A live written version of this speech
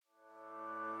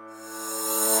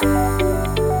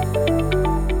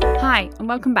Hi, and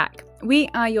welcome back. We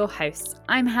are your hosts.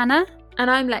 I'm Hannah. And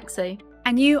I'm Lexi.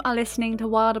 And you are listening to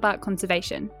Wild About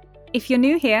Conservation. If you're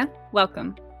new here,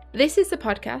 welcome. This is the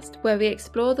podcast where we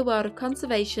explore the world of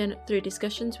conservation through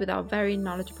discussions with our very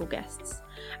knowledgeable guests.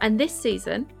 And this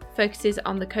season focuses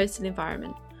on the coastal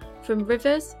environment. From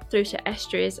rivers through to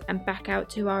estuaries and back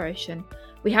out to our ocean.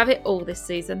 We have it all this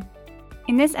season.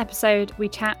 In this episode, we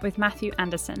chat with Matthew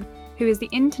Andersen, who is the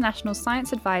International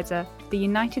Science Advisor for the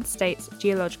United States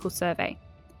Geological Survey.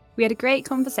 We had a great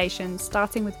conversation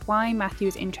starting with why Matthew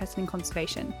is interested in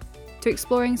conservation, to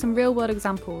exploring some real-world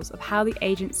examples of how the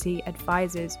agency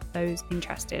advises those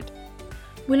interested.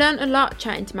 We learned a lot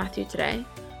chatting to Matthew today,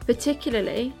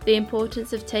 particularly the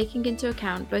importance of taking into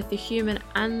account both the human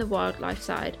and the wildlife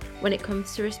side when it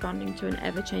comes to responding to an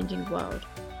ever-changing world.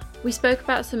 We spoke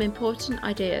about some important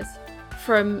ideas,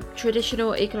 from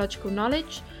traditional ecological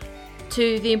knowledge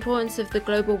to the importance of the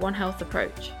global One Health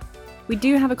approach. We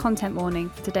do have a content warning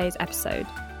for today's episode.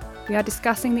 We are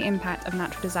discussing the impact of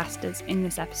natural disasters in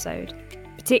this episode,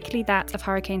 particularly that of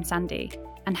Hurricane Sandy,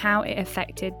 and how it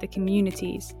affected the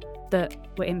communities that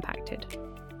were impacted.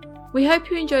 We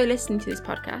hope you enjoy listening to this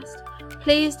podcast.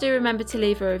 Please do remember to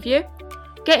leave a review,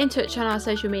 get in touch on our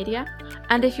social media,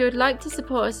 and if you would like to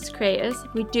support us as creators,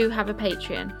 we do have a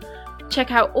Patreon.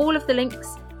 Check out all of the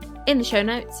links in the show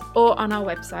notes or on our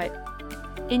website.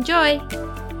 Enjoy!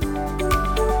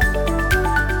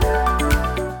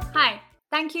 Hi,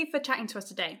 thank you for chatting to us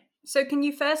today. So can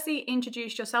you firstly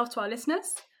introduce yourself to our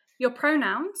listeners, your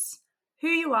pronouns, who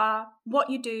you are, what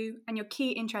you do, and your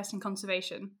key interest in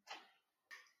conservation?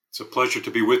 It's a pleasure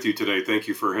to be with you today. Thank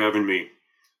you for having me.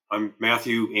 I'm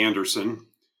Matthew Andersen.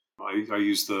 I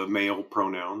use the male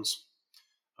pronouns.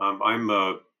 I'm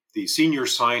the senior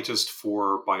scientist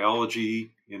for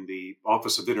biology in the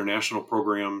Office of International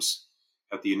Programs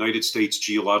at the United States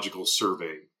Geological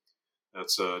Survey.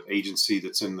 That's an agency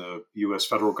that's in the U.S.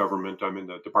 federal government. I'm in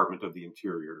the Department of the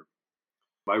Interior.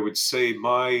 I would say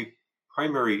my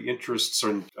primary interests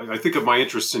are, I think of my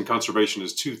interests in conservation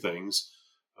as two things.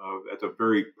 At a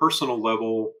very personal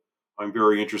level, I'm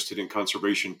very interested in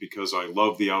conservation because I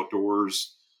love the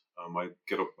outdoors. I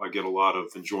get a lot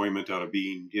of enjoyment out of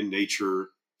being in nature,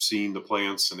 seeing the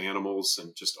plants and animals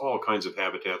and just all kinds of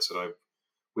habitats that I've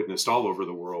witnessed all over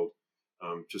the world.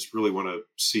 Just really want to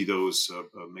see those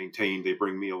maintained. They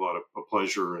bring me a lot of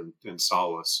pleasure and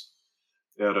solace.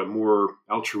 At a more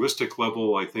altruistic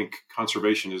level, I think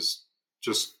conservation is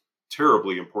just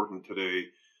terribly important today.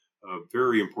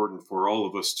 Very important for all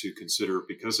of us to consider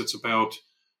because it's about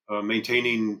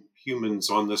maintaining humans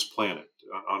on this planet.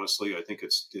 Honestly, I think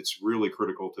it's really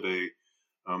critical today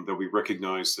that we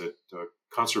recognize that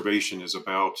conservation is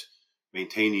about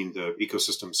maintaining the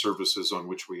ecosystem services on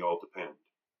which we all depend.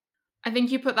 I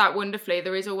think you put that wonderfully.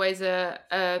 There is always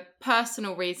a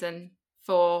personal reason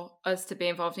for us to be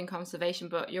involved in conservation,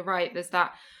 but you're right, there's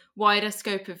that wider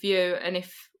scope of view, and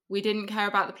if we didn't care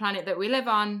about the planet that we live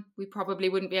on, we probably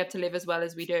wouldn't be able to live as well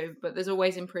as we do, but there's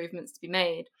always improvements to be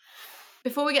made.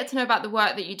 Before we get to know about the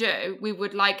work that you do, we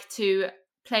would like to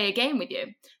play a game with you.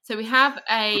 So we have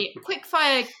a quick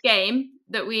fire game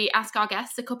that we ask our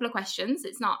guests a couple of questions.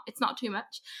 It's not too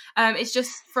much. It's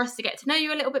just for us to get to know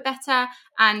you a little bit better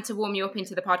and to warm you up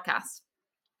into the podcast.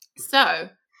 So,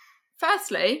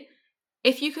 firstly,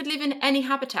 if you could live in any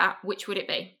habitat, which would it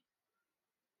be?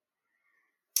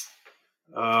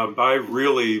 I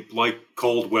really like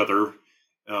cold weather.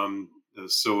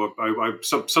 So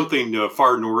something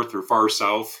far north or far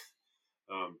south.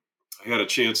 I had a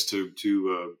chance to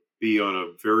be on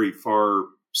a very far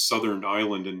southern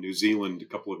island in New Zealand a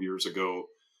couple of years ago.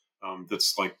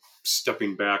 That's like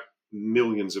stepping back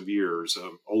millions of years.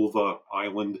 Ulva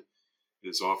Island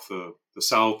is off the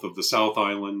south of the South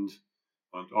Island,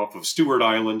 off of Stewart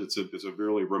Island. It's a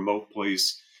really remote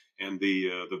place, and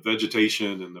the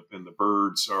vegetation and the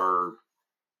birds are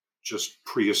just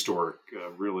prehistoric.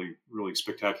 Really, really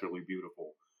spectacularly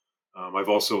beautiful. I've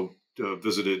also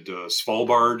visited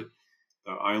Svalbard.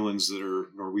 Islands that are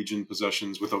Norwegian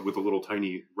possessions with a little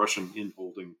tiny Russian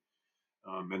inholding,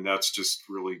 and that's just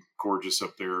really gorgeous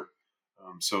up there.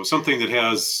 So something that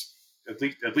has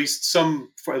at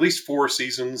least 4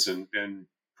 seasons and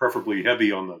preferably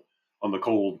heavy on the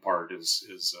cold part is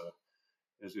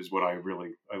what I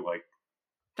like.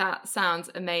 That sounds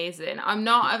amazing. I'm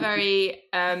not a very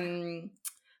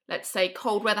let's say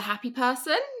cold weather happy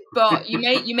person, but you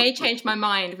may change my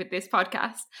mind with this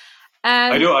podcast.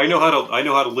 I know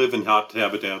how to live in hot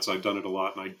habitats. I've done it a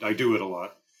lot, and I do it a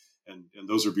lot, and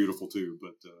those are beautiful too.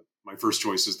 But my first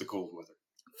choice is the cold weather.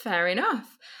 Fair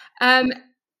enough.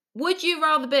 Would you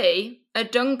rather be a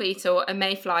dung beetle, a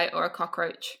mayfly, or a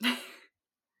cockroach?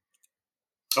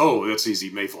 Oh, that's easy.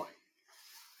 Mayfly.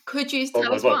 Could you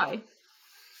tell us why?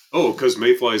 Oh, because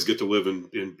mayflies get to live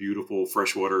in beautiful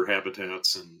freshwater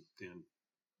habitats and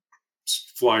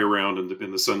fly around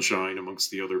in the sunshine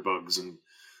amongst the other bugs and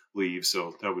leaves.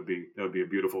 So that would be a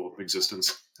beautiful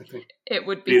existence, I think. It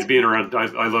would be being around.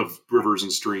 I love rivers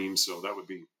and streams, so that would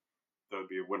be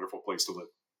a wonderful place to live.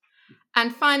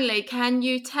 And finally, can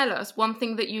you tell us one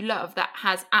thing that you love that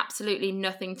has absolutely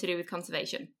nothing to do with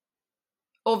conservation?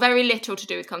 Or very little to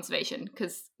do with conservation,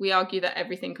 because we argue that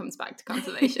everything comes back to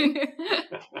conservation.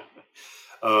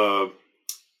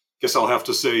 Guess I'll have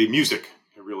to say music.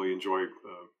 I really enjoy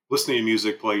listening to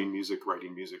music, playing music,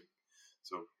 writing music.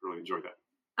 So really enjoy that.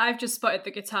 I've just spotted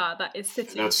the guitar that is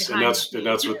sitting behind and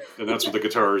that's what the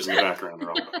guitars in the background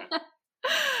are all about.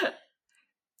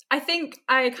 I think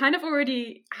I kind of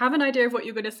already have an idea of what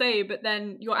you're going to say, but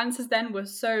then your answers then were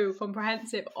so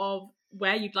comprehensive of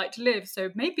where you'd like to live. So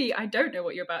maybe I don't know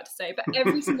what you're about to say, but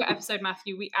every single episode,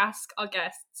 Matthew, we ask our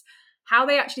guests how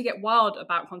they actually get wild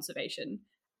about conservation,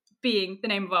 being the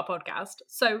name of our podcast.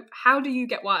 So how do you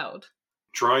get wild?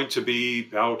 Trying to be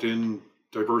out in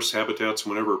diverse habitats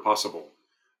whenever possible.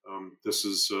 This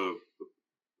is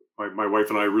my wife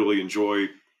and I really enjoy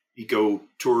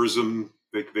ecotourism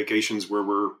vacations where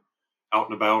we're out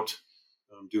and about,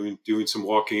 doing some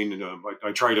walking, and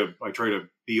I try to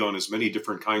be on as many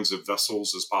different kinds of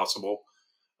vessels as possible.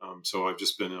 So I've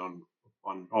just been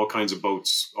on all kinds of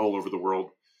boats all over the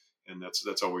world, and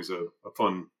that's always a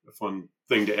fun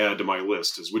thing to add to my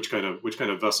list. Is which kind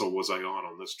of vessel was I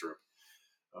on this trip?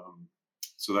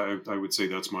 So that I would say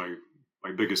that's my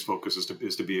biggest focus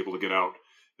is to be able to get out.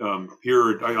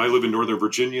 Here I live in Northern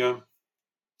Virginia,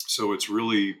 so it's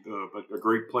really a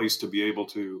great place to be able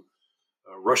to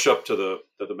rush up to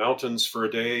the mountains for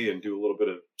a day and do a little bit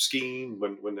of skiing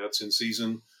when that's in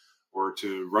season, or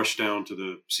to rush down to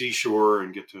the seashore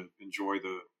and get to enjoy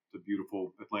the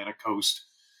beautiful Atlantic coast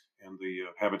and the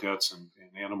habitats and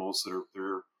animals that are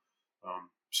there.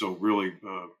 So really,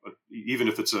 even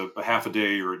if it's a half a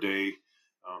day or a day,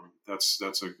 that's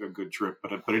a good trip.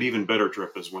 But an even better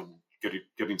trip is when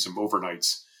getting some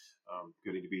overnights,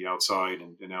 getting to be outside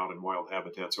and out in wild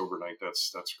habitats overnight.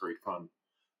 That's great fun.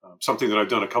 Something that I've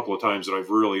done a couple of times that I've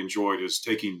really enjoyed is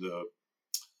taking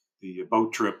the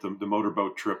boat trip, the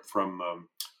motorboat trip from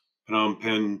Phnom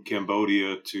Penh,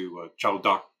 Cambodia to Chao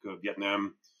Dac,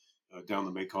 Vietnam, down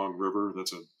the Mekong River.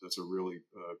 That's a really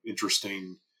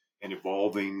interesting and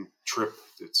evolving trip.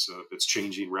 It's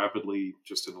changing rapidly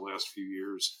just in the last few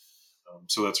years.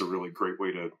 So that's a really great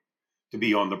way to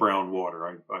be on the brown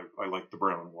water. I like the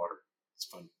brown water. It's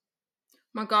fun.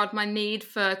 My God, my need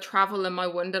for travel and my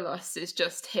wanderlust is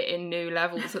just hitting new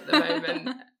levels at the moment.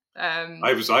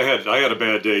 I had a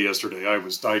bad day yesterday.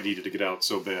 I needed to get out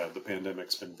so bad. The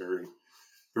pandemic's been very,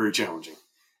 very challenging.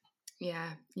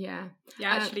 Yeah. I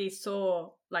actually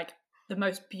saw like the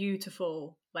most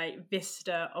beautiful like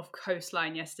vista of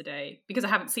coastline yesterday, because I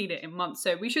haven't seen it in months.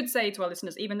 So we should say to our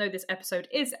listeners, even though this episode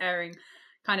is airing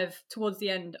kind of towards the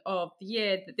end of the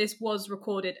year, that this was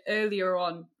recorded earlier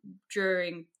on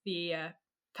during the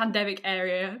pandemic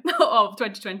area of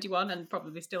 2021 and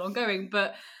probably still ongoing.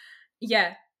 But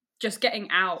yeah, just getting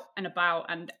out and about,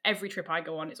 and every trip I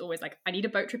go on, it's always like, I need a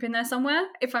boat trip in there somewhere.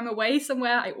 If I'm away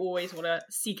somewhere, I always want to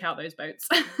seek out those boats.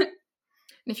 And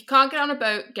if you can't get on a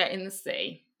boat, get in the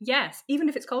sea. Yes, even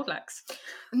if it's cold, Lex.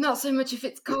 Not so much if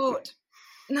it's cold.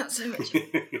 Not so much.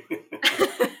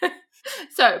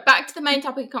 So, back to the main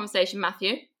topic of conversation,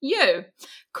 Matthew.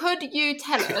 Could you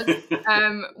tell us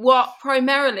what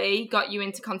primarily got you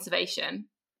into conservation?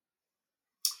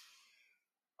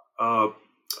 I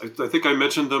think I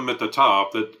mentioned them at the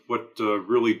top. That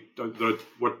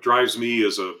what drives me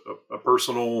is a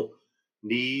personal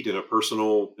need and a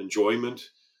personal enjoyment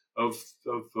of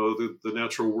the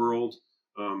natural world.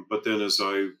 But then as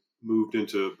I moved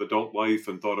into adult life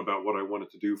and thought about what I wanted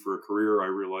to do for a career, I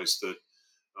realized that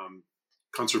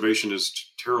conservation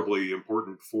is terribly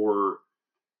important for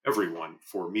everyone,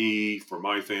 for me, for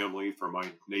my family, for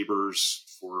my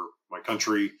neighbors, for my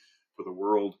country, for the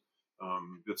world.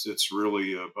 It's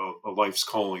really a life's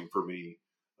calling for me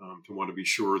to want to be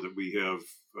sure that we have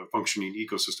functioning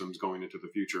ecosystems going into the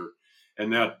future.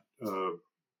 And that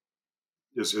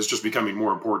is just becoming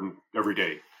more important every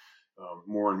day.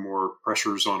 More and more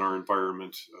pressures on our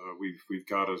environment. We've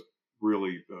got to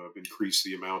really increase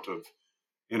the amount of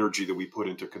energy that we put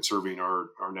into conserving our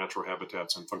natural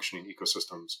habitats and functioning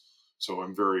ecosystems. So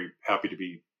I'm very happy to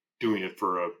be doing it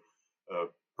for a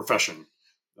profession.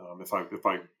 If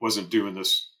I wasn't doing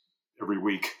this every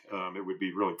week, it would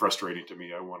be really frustrating to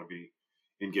me. I want to be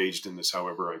engaged in this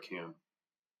however I can.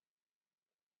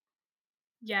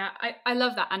 Yeah, I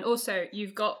love that. And also,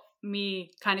 you've got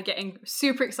me kind of getting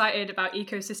super excited about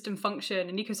ecosystem function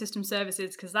and ecosystem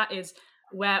services, because that is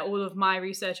where all of my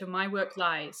research and my work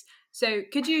lies. So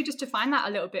could you just define that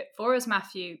a little bit for us,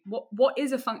 Matthew? What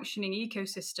is a functioning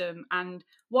ecosystem, and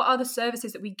what are the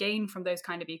services that we gain from those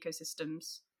kind of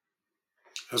ecosystems?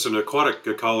 As an aquatic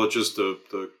ecologist,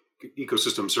 the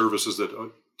ecosystem services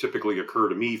that typically occur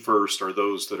to me first are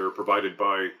those that are provided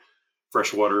by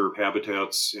freshwater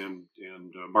habitats and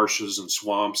marshes and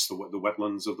swamps, the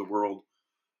wetlands of the world.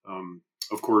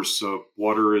 Of course,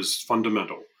 water is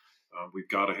fundamental. We've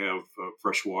got to have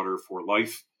fresh water for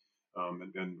life,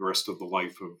 and the rest of the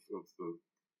life of the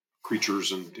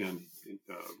creatures and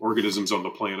organisms on the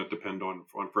planet depend on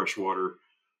fresh water.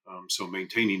 So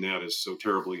maintaining that is so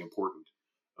terribly important.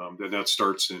 And that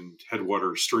starts in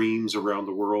headwater streams around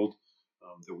the world,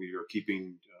 that we are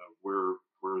keeping where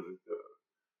the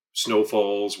snow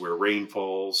falls, where rain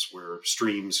falls, where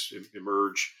streams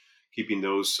emerge, keeping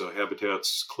those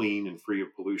habitats clean and free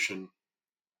of pollution.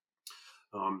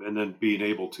 And then being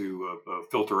able to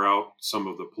filter out some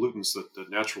of the pollutants that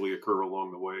naturally occur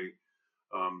along the way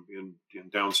in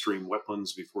downstream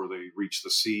wetlands before they reach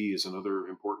the sea is another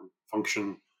important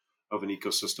function of an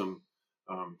ecosystem.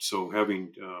 So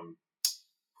having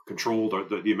controlled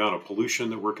the amount of pollution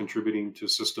that we're contributing to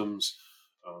systems,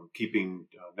 keeping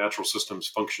natural systems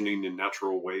functioning in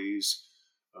natural ways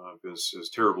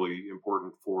is terribly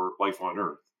important for life on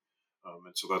Earth.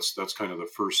 And so that's kind of the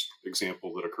first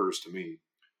example that occurs to me.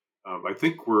 I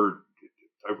think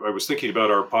I was thinking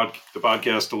about the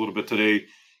podcast a little bit today.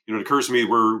 It occurs to me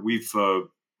where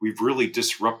we've really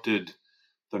disrupted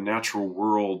the natural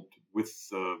world with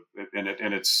the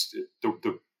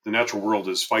natural world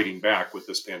is fighting back with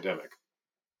this pandemic.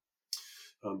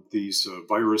 These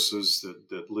viruses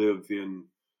that live in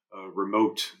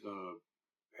remote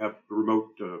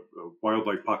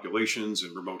wildlife populations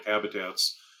and remote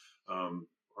habitats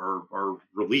are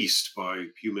released by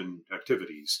human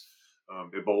activities.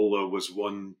 Ebola was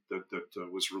one that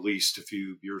was released a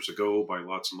few years ago by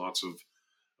lots and lots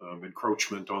of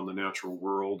encroachment on the natural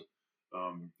world.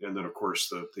 And then, of course,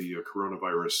 the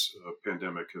coronavirus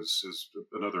pandemic is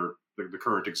another, the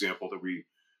current example that we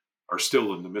are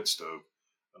still in the midst of.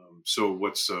 So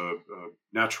what's a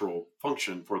natural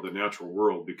function for the natural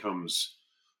world becomes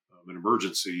an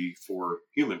emergency for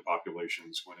human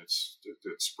populations when it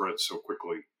spreads so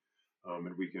quickly.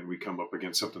 And we come up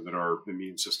against something that our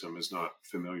immune system is not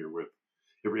familiar with.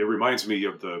 It reminds me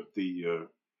of the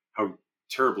how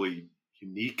terribly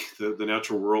unique the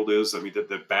natural world is. I mean,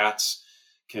 that bats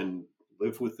can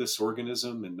live with this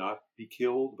organism and not be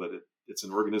killed, but it's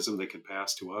an organism that can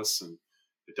pass to us, and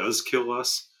it does kill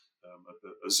us.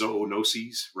 A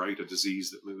zoonosis, right, a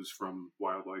disease that moves from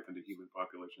wildlife into human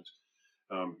populations,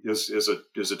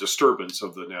 is a disturbance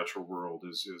of the natural world.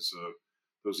 Is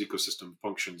those ecosystem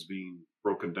functions being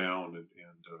broken down, and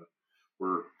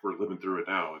we're living through it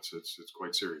now. It's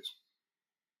quite serious.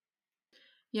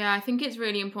 Yeah, I think it's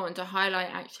really important to highlight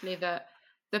actually that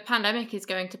the pandemic is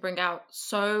going to bring out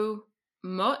so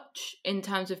much in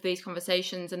terms of these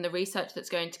conversations and the research that's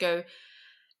going to go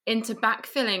into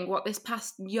backfilling what this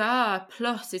past year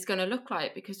plus is going to look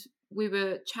like, because we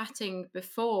were chatting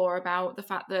before about the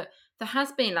fact that there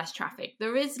has been less traffic,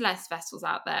 there is less vessels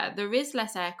out there is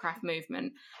less aircraft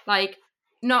movement. Like,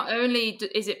 not only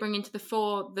is it bringing to the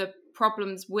fore the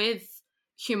problems with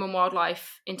human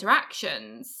wildlife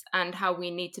interactions and how we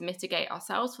need to mitigate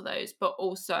ourselves for those, but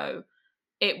also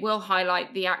it will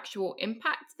highlight the actual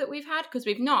impact that we've had, because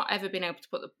we've not ever been able to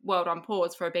put the world on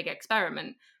pause for a big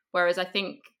experiment. Whereas I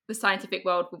think the scientific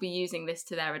world will be using this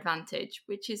to their advantage,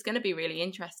 which is going to be really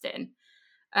interesting.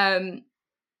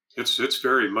 It's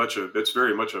very much a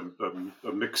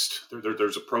mixed.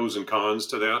 There's a pros and cons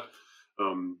to that.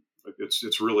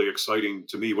 It's really exciting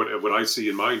to me what I see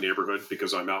in my neighborhood,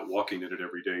 because I'm out walking in it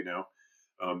every day now.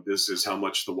 This is how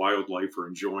much the wildlife are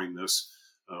enjoying this.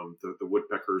 The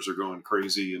woodpeckers are going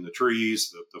crazy in the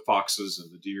trees. The foxes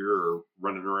and the deer are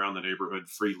running around the neighborhood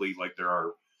freely like there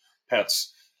are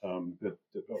pets. The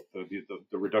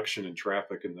reduction in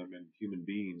traffic and human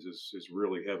beings is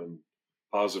really having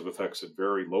positive effects at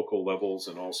very local levels,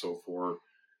 and also for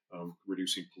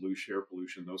reducing air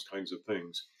pollution, those kinds of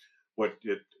things. What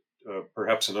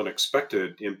perhaps an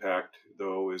unexpected impact,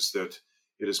 though, is that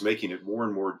it is making it more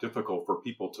and more difficult for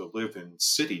people to live in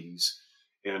cities.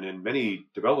 And in many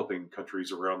developing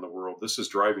countries around the world, this is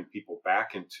driving people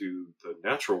back into the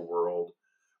natural world,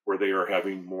 where they are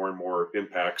having more and more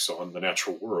impacts on the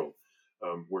natural world,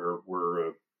 where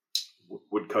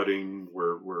wood cutting,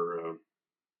 where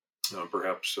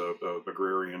perhaps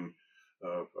agrarian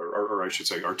or I should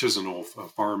say artisanal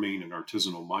farming and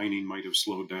artisanal mining might have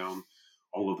slowed down.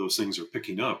 All of those things are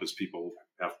picking up as people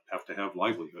have to have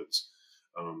livelihoods.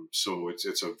 So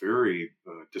it's a very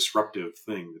disruptive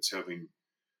thing that's having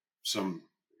some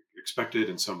expected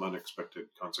and some unexpected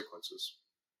consequences.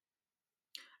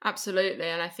 Absolutely.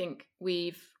 And I think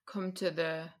we've come to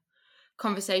the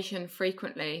conversation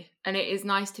frequently, and it is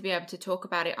nice to be able to talk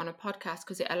about it on a podcast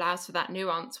because it allows for that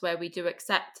nuance where we do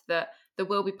accept that there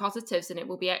will be positives and it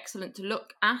will be excellent to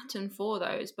look at and for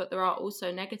those, but there are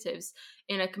also negatives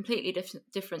in a completely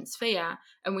different sphere,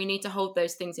 and we need to hold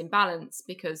those things in balance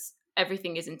because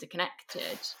everything is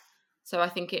interconnected. So I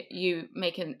think you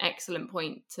make an excellent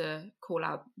point to call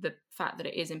out the fact that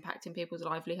it is impacting people's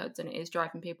livelihoods and it is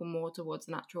driving people more towards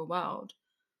the natural world.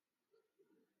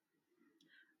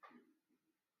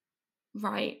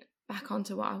 Right, back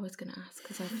onto what I was going to ask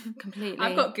because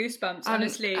I've got goosebumps,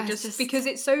 honestly, just because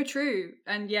it's so true.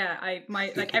 And yeah,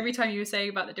 every time you were saying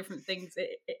about the different things,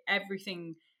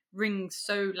 everything rings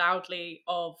so loudly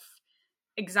of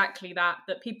exactly that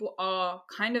people are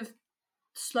kind of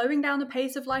slowing down the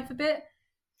pace of life a bit,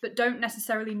 but don't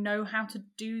necessarily know how to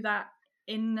do that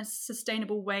in a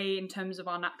sustainable way in terms of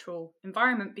our natural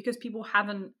environment because people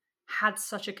haven't had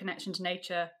such a connection to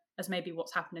nature as maybe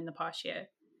what's happened in the past year.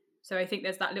 So I think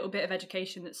there's that little bit of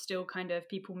education that still kind of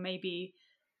people maybe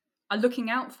are looking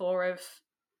out for of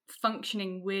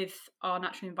functioning with our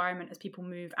natural environment as people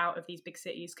move out of these big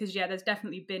cities. Because yeah, there's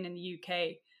definitely been in the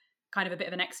UK kind of a bit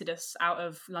of an exodus out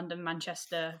of London,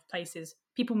 Manchester, places,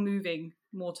 people moving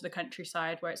more to the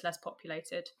countryside where it's less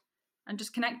populated and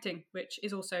just connecting, which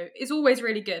is always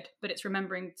really good, but it's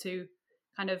remembering to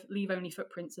kind of leave only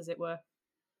footprints, as it were.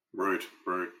 Right.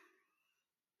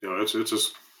 Yeah, it's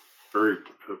just very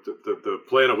the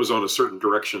planet was on a certain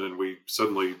direction and we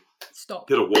suddenly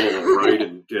hit a wall, right,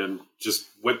 and just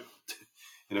went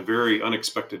in a very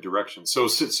unexpected direction. So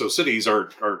cities are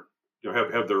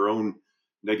have their own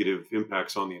negative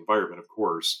impacts on the environment, of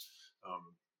course,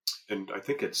 and I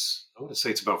think I want to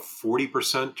say it's about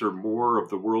 40% or more of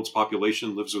the world's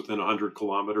population lives within 100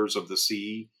 kilometers of the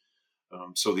sea.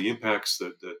 So the impacts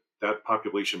that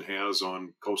population has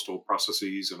on coastal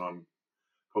processes and on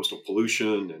coastal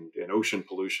pollution and ocean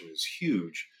pollution is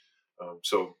huge.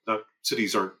 So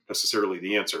cities aren't necessarily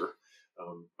the answer,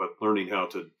 but learning how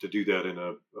to do that in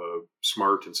a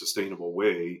smart and sustainable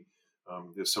way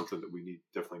is something that we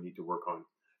definitely need to work on.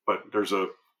 But there's a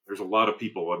lot of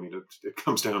people. I mean, it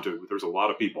comes down to there's a lot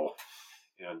of people,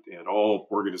 and all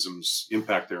organisms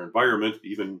impact their environment,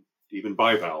 even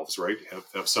bivalves, right?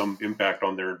 Have some impact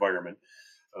on their environment.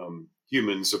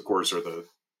 Humans, of course, are the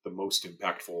most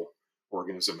impactful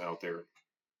organism out there.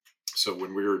 So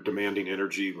when we're demanding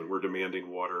energy, when we're demanding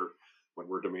water, when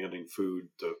we're demanding food,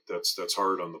 that's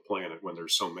hard on the planet when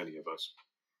there's so many of us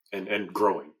and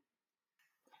growing.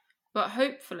 But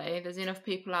hopefully there's enough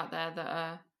people out there that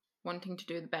are wanting to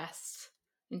do the best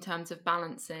in terms of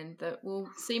balancing that we'll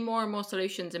see more and more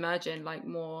solutions emerging, like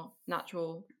more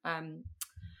natural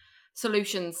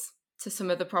solutions to some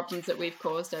of the problems that we've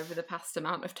caused over the past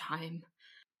amount of time.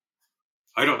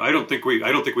 I don't think we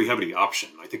have any option.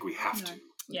 I think we have to.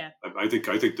 Yeah. I think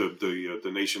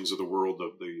the nations of the world,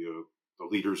 the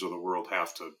leaders of the world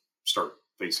have to start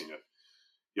facing it.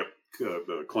 Yep,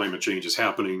 the climate change is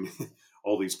happening.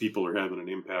 All these people are having an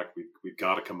impact. We've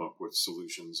got to come up with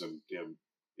solutions and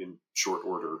in short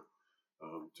order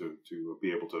to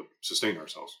be able to sustain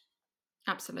ourselves.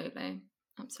 Absolutely.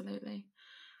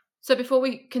 So before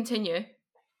we continue,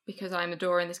 because I'm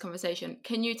adoring this conversation,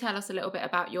 can you tell us a little bit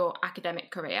about your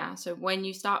academic career? So what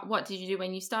did you do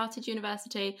when you started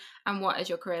university, and what has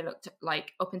your career looked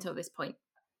like up until this point?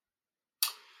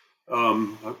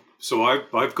 So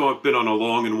I've been on a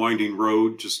long and winding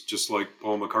road, just like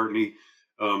Paul McCartney.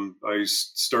 I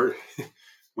start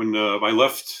when I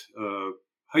left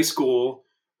high school.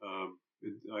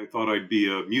 I thought I'd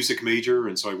be a music major,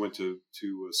 and so I went to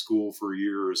school for a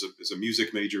year as a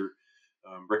music major.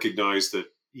 Recognized that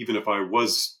even if I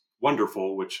was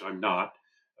wonderful, which I'm not,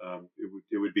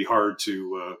 it would be hard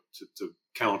to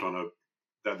count on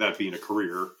that being a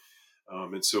career.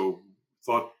 And so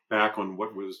thought back on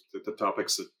what was the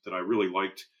topics that I really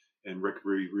liked, and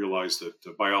realized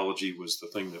that biology was the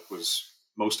thing that was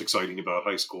most exciting about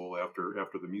high school after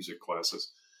the music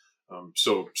classes.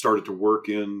 So started to work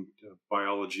in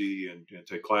biology and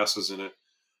take classes in it.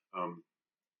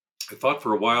 I thought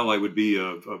for a while I would be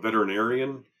a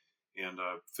veterinarian, and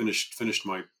finished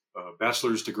my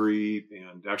bachelor's degree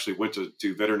and actually went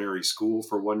to veterinary school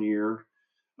for 1 year.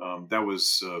 That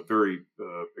was very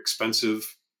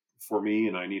expensive for me,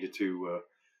 and I needed to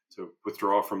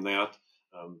withdraw from that.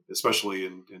 Especially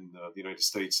in the United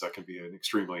States, that can be an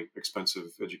extremely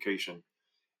expensive education.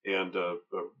 And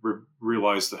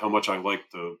realized how much I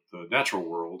liked the natural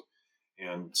world,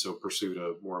 and so pursued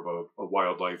more of a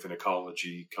wildlife and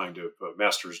ecology kind of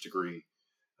master's degree.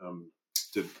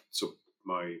 So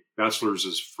my bachelor's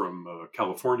is from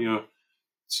California,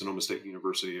 Sonoma State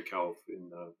University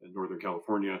in Northern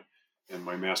California, and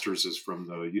my master's is from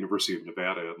the University of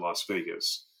Nevada at Las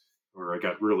Vegas, where I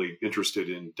got really interested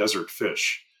in desert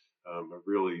fish, a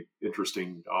really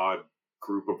interesting, odd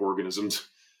group of organisms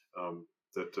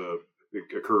that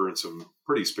occur in some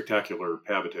pretty spectacular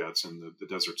habitats in the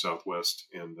desert Southwest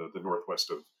and the Northwest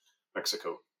of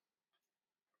Mexico.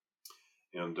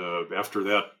 And after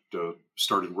that,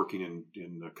 started working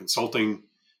in consulting,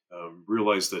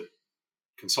 realized that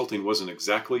consulting wasn't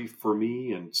exactly for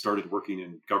me, and started working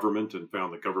in government, and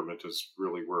found that government is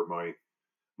really where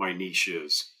my niche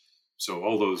is. So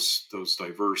all those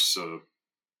diverse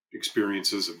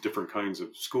experiences of different kinds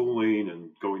of schooling and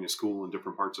going to school in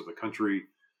different parts of the country,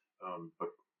 but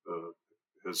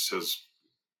has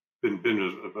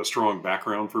been a strong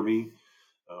background for me.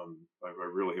 I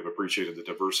really have appreciated the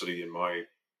diversity in my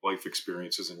life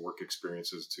experiences and work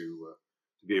experiences to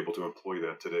be able to employ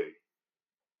that today.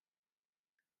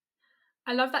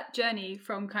 I love that journey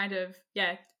from kind of,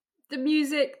 the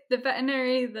music, the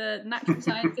veterinary, the natural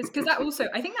sciences, because that also,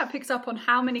 I think that picks up on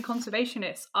how many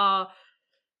conservationists are,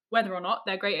 whether or not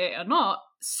they're great at it or not,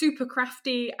 super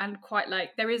crafty and quite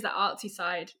like, there is that artsy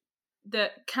side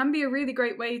that can be a really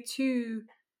great way to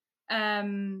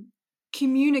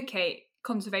communicate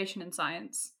conservation and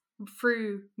science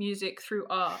through music, through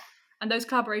art. And those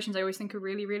collaborations I always think are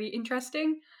really, really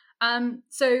interesting.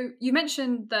 So you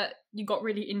mentioned that you got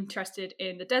really interested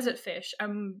in the desert fish.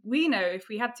 We know if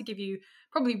we had to give you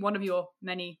probably one of your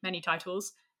many, many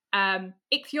titles,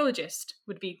 ichthyologist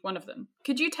would be one of them.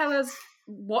 Could you tell us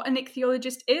what an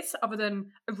ichthyologist is, other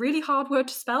than a really hard word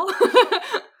to spell?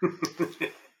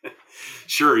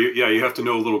 Sure. You have to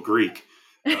know a little Greek.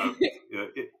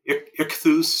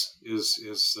 Ichthus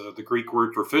is the Greek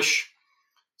word for fish.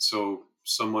 So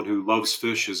someone who loves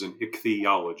fish is an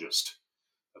ichthyologist.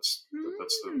 That's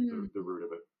the root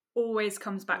of it. Always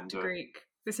comes back to Greek.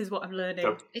 This is what I'm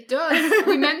learning. It does.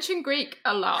 We mention Greek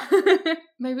a lot.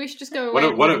 Maybe we should just go away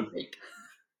and Greek.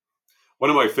 One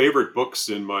of my favorite books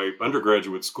in my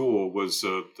undergraduate school was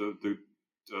I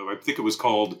think it was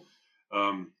called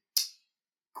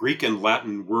Greek and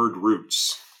Latin Word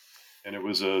Roots, and it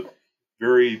was a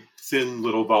very thin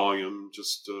little volume,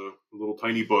 just a little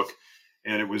tiny book,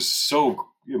 and it was so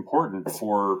important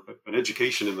for an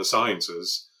education in the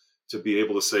sciences to be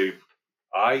able to say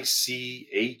ICHTU,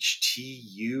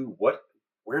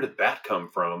 where did that come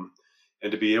from,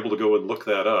 and to be able to go and look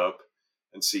that up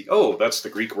and see, oh, that's the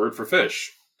Greek word for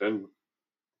fish. Then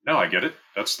now I get it.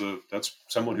 That's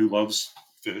someone who loves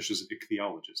fish is an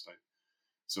ichthyologist.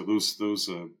 So those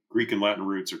Greek and Latin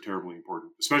roots are terribly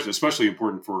important, especially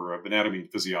important for anatomy and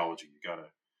physiology. You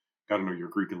gotta know your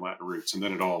Greek and Latin roots, and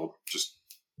then it all just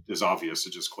is obvious.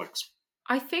 It just clicks.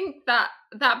 I think that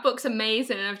book's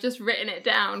amazing, and I've just written it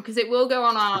down because it will go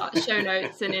on our show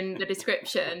notes and in the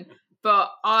description.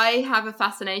 But I have a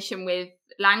fascination with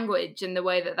language and the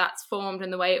way that that's formed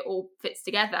and the way it all fits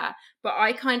together. But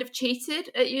I kind of cheated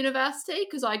at university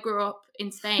because I grew up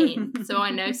in Spain, so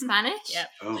I know Spanish,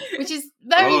 which is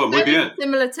very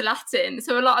similar to Latin.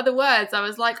 So a lot of the words I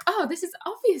was like, oh, this is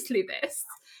obviously this.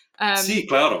 Sí,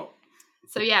 claro.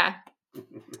 So yeah,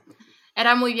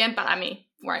 era muy bien para mí.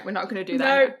 Right, we're not going to do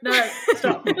that. No,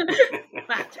 stop.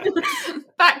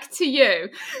 Back to you.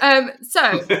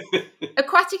 So,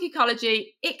 aquatic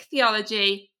ecology,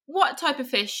 ichthyology, what type of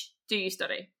fish do you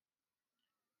study?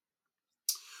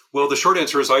 Well, the short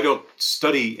answer is I don't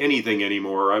study anything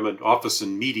anymore. I'm an office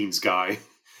and meetings guy.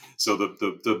 So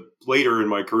the later in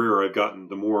my career I've gotten,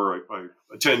 the more I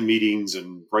attend meetings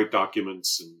and write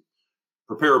documents and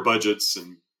prepare budgets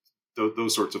and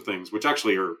those sorts of things, which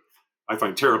actually I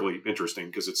find terribly interesting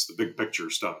because it's the big picture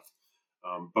stuff.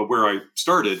 But where I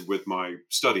started with my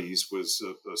studies was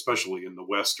especially in the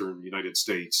Western United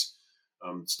States,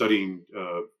 studying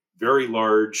very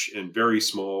large and very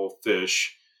small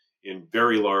fish in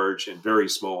very large and very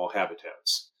small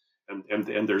habitats.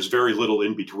 And there's very little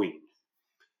in between.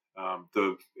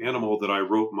 The animal that I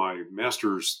wrote my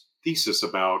master's thesis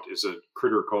about is a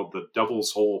critter called the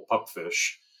devil's hole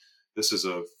pupfish. This is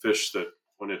a fish that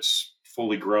when it's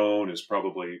fully grown is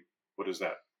probably,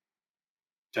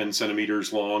 10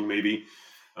 centimeters long, maybe.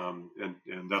 And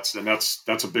that's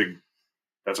a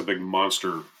big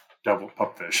monster devil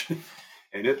pupfish.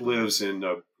 And it lives in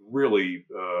a really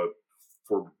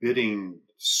forbidding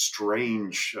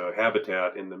strange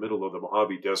habitat in the middle of the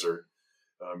Mojave Desert.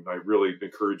 I really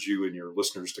encourage you and your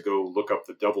listeners to go look up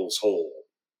the Devil's Hole.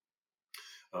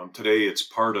 Today, it's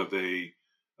part of a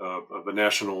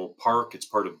national park. It's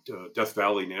part of Death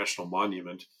Valley National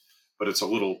Monument, but it's a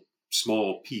little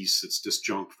small piece that's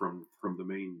disjunct from the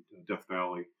main Death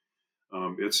Valley.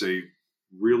 It's a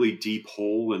really deep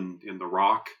hole in the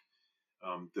rock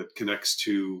that connects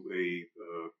to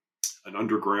an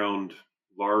underground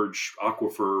large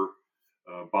aquifer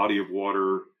body of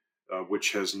water,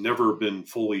 which has never been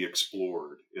fully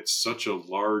explored. It's such a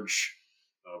large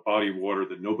body of water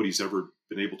that nobody's ever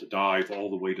been able to dive all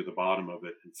the way to the bottom of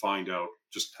it and find out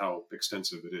just how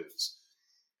extensive it is.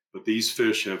 But these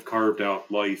fish have carved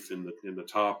out life in the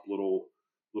top little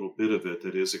bit of it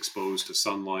that is exposed to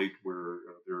sunlight, where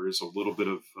there is a little bit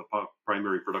of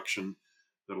primary production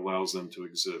that allows them to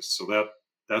exist. So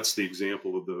that's the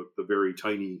example of the very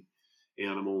tiny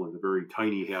animal and the very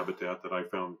tiny habitat that I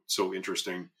found so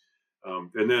interesting.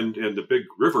 And then in the big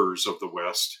rivers of the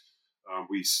West,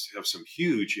 we have some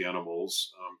huge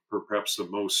animals. Perhaps the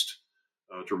most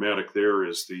dramatic there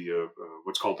is the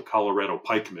what's called the Colorado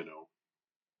pike minnow.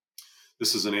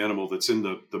 This is an animal that's in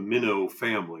the minnow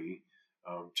family,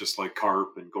 just like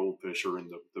carp and goldfish are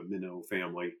in the minnow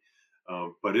family.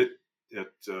 But it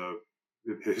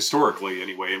historically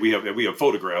anyway, and we have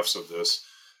photographs of this,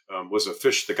 was a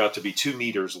fish that got to be 2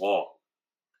 meters long.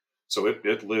 So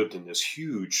it lived in this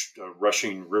huge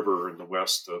rushing river in the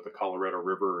West, the Colorado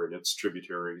River and its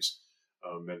tributaries,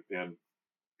 and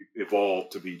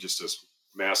evolved to be just this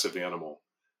massive animal.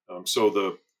 So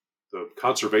the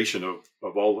conservation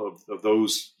of all of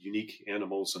those unique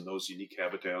animals and those unique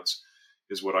habitats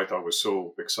is what I thought was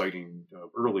so exciting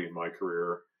early in my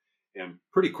career. And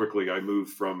pretty quickly I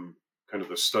moved from kind of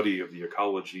the study of the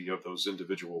ecology of those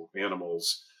individual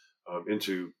animals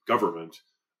into government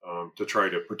to try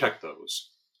to protect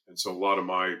those. And so a lot of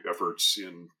my efforts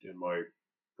in my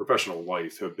professional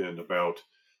life have been about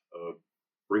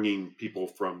bringing people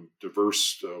from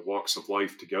diverse walks of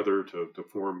life together to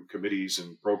form committees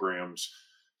and programs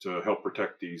to help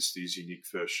protect these unique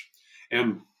fish.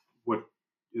 And what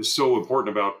is so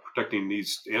important about protecting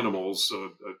these animals,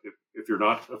 if you're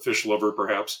not a fish lover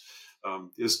perhaps,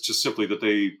 is just simply that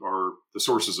they are the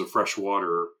sources of fresh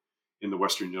water in the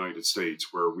Western United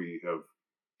States, where we have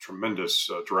tremendous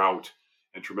drought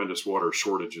and tremendous water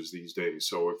shortages these days.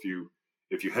 So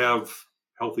if you have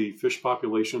healthy fish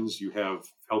populations, you have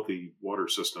healthy water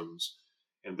systems,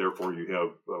 and therefore you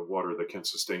have water that can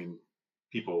sustain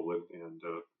people and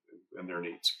their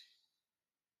needs.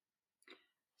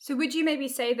 So would you maybe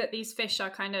say that these fish are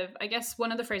kind of, I guess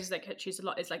one of the phrases that gets used a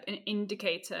lot is like an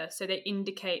indicator. So they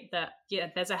indicate that,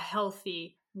 yeah, there's a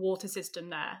healthy water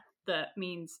system there. That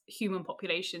means human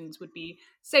populations would be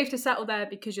safe to settle there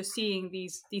because you're seeing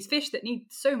these fish that need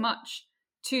so much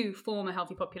to form a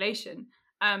healthy population.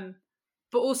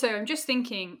 But also, I'm just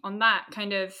thinking on that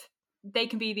kind of, they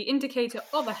can be the indicator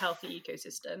of a healthy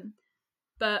ecosystem.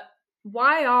 But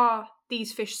why are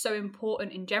these fish so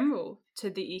important in general to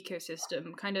the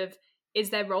ecosystem? Kind of, is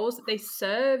there roles that they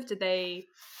serve? Do they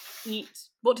eat?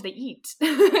 What do they eat?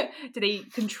 Do they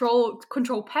control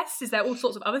pests? Is there all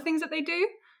sorts of other things that they do?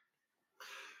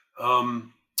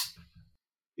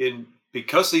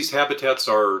 Because these habitats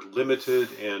are limited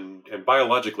and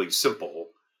biologically simple,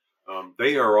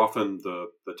 they are often the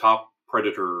top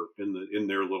predator in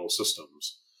their little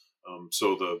systems.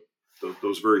 So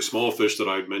those very small fish that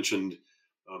I mentioned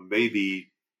may be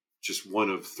just one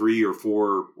of 3 or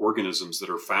 4 organisms that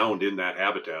are found in that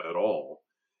habitat at all,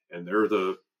 and they're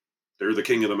the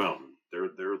king of the mountain. They're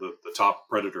the top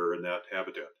predator in that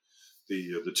habitat.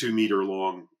 The 2 meter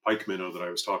long pike minnow that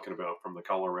I was talking about from the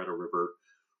Colorado River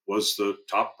was the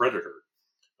top predator.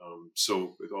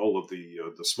 So all of the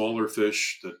smaller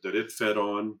fish that it fed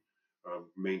on,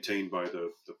 maintained by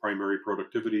the primary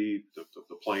productivity,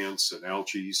 the plants and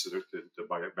algae, so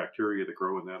the bacteria that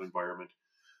grow in that environment,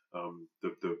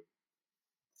 the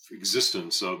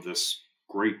existence of this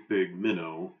great big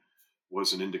minnow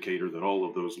was an indicator that all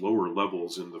of those lower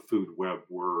levels in the food web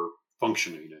were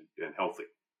functioning and healthy.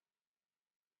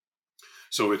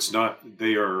 So it's not,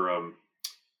 they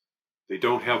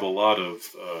don't have a lot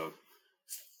of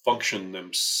function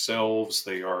themselves.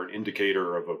 They are an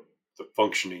indicator of the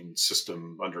functioning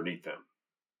system underneath them,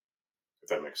 if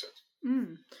that makes sense.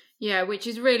 Mm. Yeah, which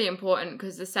is really important,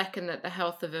 because the second that the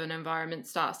health of an environment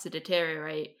starts to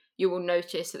deteriorate, you will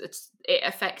notice that it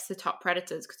affects the top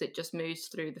predators, because it just moves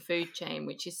through the food chain,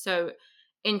 which is so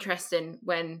interesting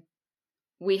when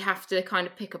we have to kind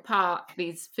of pick apart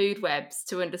these food webs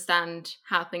to understand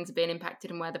how things are being impacted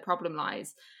and where the problem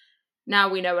lies. Now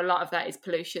we know a lot of that is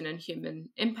pollution and human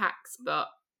impacts, but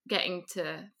getting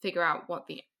to figure out what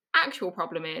the actual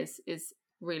problem is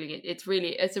really, it's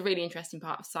a really interesting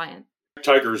part of science.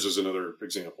 Tigers is another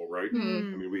example, right?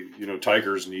 Mm. I mean,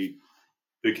 tigers need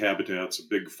big habitats, a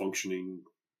big functioning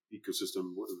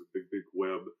ecosystem, big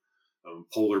web.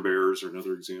 Polar bears are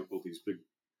another example. These big,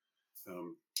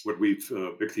 what we've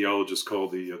ichthyologists call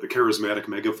the charismatic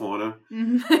megafauna.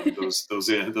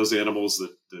 Those animals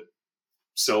that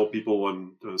sell people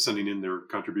on sending in their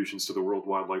contributions to the World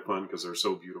Wildlife Fund because they're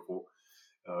so beautiful.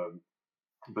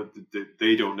 But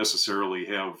they don't necessarily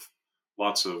have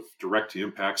lots of direct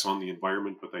impacts on the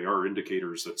environment, but they are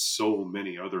indicators that so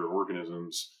many other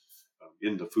organisms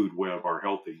in the food web are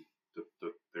healthy,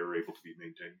 that they're able to be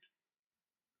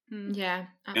maintained. Yeah,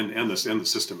 absolutely. and the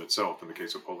system itself in the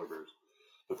case of polar bears,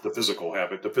 the physical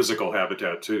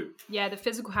habitat too. Yeah, the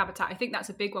physical habitat. I think that's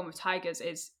a big one with tigers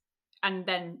and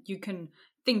then you can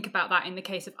think about that in the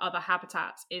case of other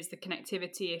habitats, is the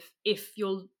connectivity. If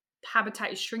your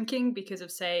habitat is shrinking because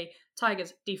of, say,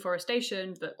 tigers,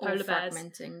 deforestation, but polar bears,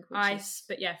 ice,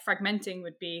 but yeah, fragmenting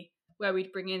would be where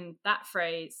we'd bring in that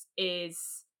phrase,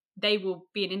 is they will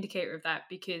be an indicator of that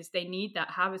because they need that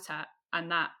habitat,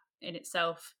 and that in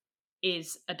itself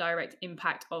is a direct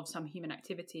impact of some human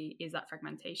activity, is that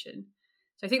fragmentation.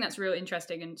 So I think that's real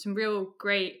interesting and some real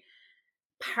great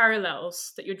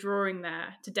parallels that you're drawing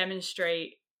there to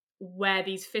demonstrate where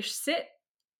these fish sit,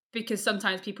 because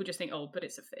sometimes people just think, oh, but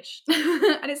it's a fish.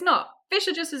 And it's not. Fish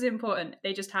are just as important.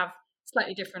 They just have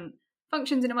slightly different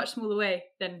functions in a much smaller way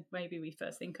than maybe we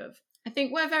first think of. I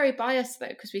think we're very biased though,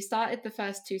 because we started the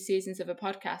first 2 seasons of a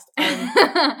podcast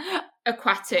on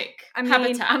aquatic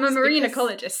habitats. I'm a marine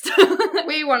ecologist.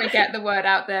 We want to get the word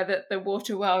out there that the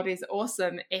water world is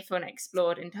awesome if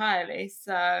unexplored entirely.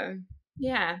 So,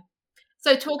 yeah.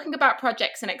 So talking about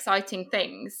projects and exciting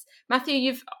things, Matthew,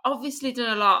 you've obviously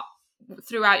done a lot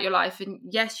throughout your life, and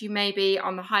yes, you may be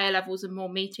on the higher levels and more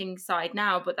meeting side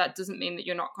now, but that doesn't mean that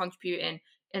you're not contributing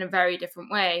in a very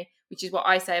different way, which is what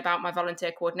I say about my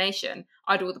volunteer coordination.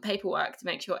 I do all the paperwork to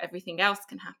make sure everything else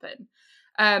can happen.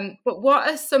 But what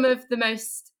are some of the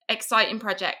most exciting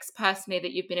projects personally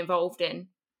that you've been involved in?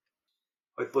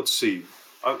 Let's see.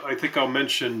 I think I'll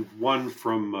mention one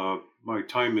from my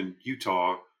time in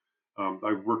Utah.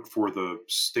 I worked for the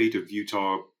state of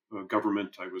Utah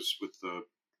government. I was with the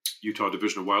Utah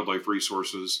Division of Wildlife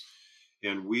Resources,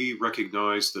 and we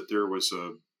recognized that there was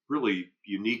a really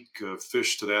unique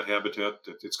fish to that habitat.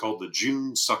 It's called the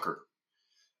June sucker,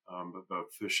 a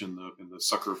fish in the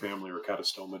sucker family, or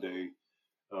Catastomidae,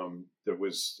 that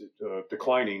was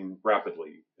declining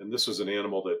rapidly. And this was an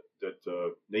animal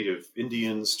that Native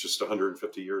Indians, just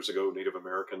 150 years ago, Native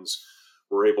Americans,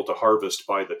 were able to harvest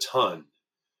by the ton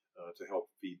to help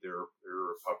feed their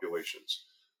populations.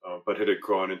 But it had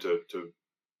gone into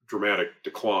dramatic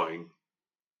decline.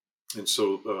 And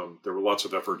so there were lots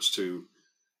of efforts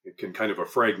in kind of a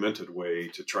fragmented way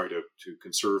to try to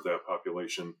conserve that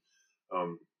population.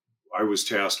 I was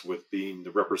tasked with being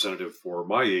the representative for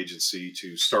my agency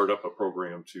to start up a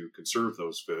program to conserve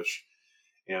those fish.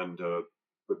 And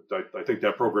but I think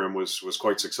that program was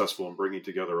quite successful in bringing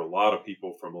together a lot of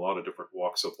people from a lot of different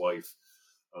walks of life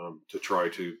to try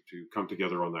to come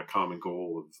together on that common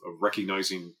goal of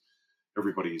recognizing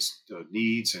everybody's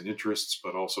needs and interests,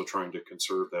 but also trying to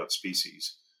conserve that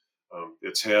species.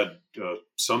 It's had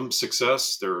some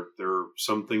success. There are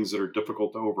some things that are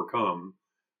difficult to overcome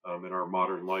in our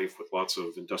modern life, with lots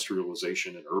of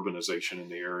industrialization and urbanization in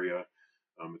the area.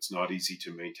 It's not easy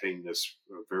to maintain this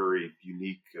very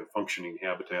unique functioning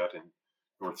habitat in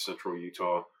north central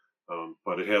Utah,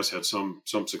 but it has had some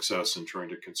success in trying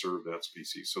to conserve that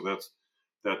species. So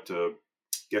that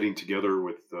getting together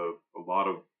with a lot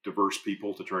of diverse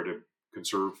people to try to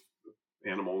conserve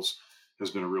animals has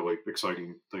been a really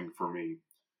exciting thing for me.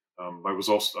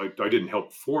 I didn't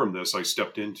help form this. I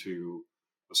stepped into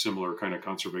a similar kind of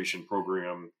conservation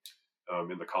program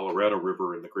in the Colorado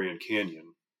River in the Grand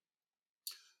Canyon,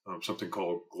 something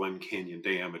called Glen Canyon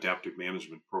Dam Adaptive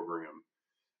Management Program.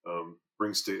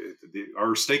 Brings to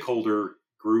our stakeholder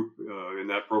group in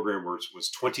that program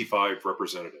was 25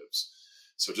 representatives.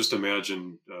 So just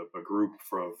imagine a group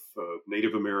of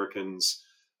Native Americans,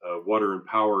 water and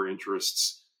power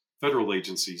interests, federal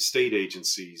agencies, state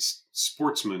agencies,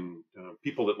 sportsmen,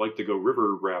 people that like to go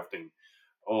river rafting,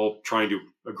 all trying to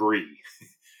agree.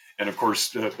 And of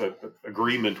course,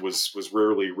 agreement was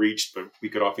rarely reached, but we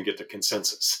could often get to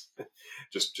consensus,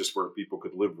 just where people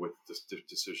could live with the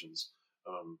decisions.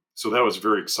 So that was a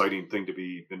very exciting thing to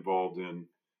be involved in.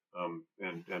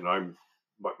 And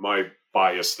my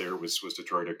bias there was to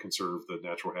try to conserve the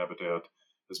natural habitat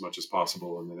as much as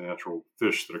possible in the natural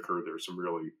fish that occur there. Some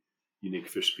really unique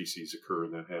fish species occur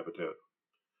in that habitat.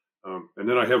 And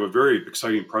then I have a very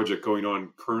exciting project going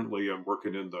on currently. I'm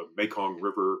working in the Mekong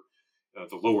River,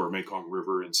 the lower Mekong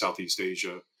River in Southeast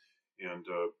Asia, and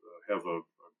have a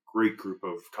great group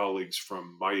of colleagues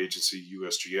from my agency,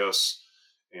 USGS,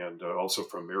 and also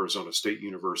from Arizona State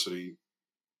University,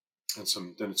 and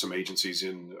some agencies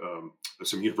in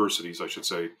some universities, I should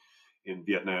say, in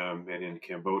Vietnam and in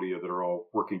Cambodia that are all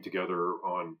working together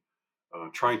on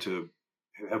trying to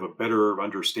have a better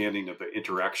understanding of the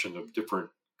interaction of different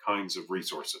kinds of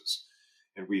resources.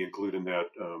 And we include in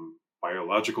that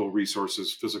biological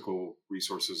resources, physical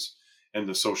resources, and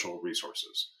the social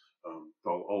resources.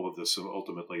 All of this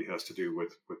ultimately has to do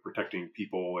with protecting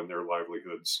people and their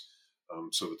livelihoods,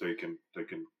 so that they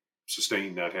can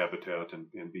sustain that habitat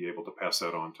and be able to pass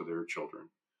that on to their children.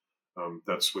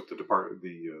 That's what the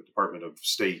Department of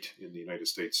State in the United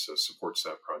States supports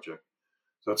that project.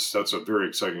 That's a very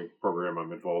exciting program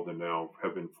I'm involved in now,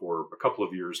 have been for a couple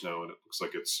of years now, and it looks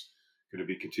like it's going to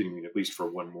be continuing at least for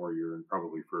one more year and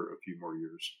probably for a few more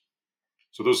years.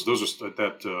 So those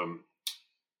are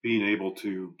being able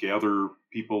to gather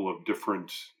people of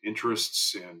different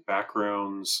interests and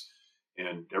backgrounds,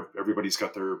 and everybody's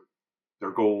got their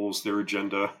goals, their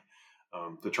agenda,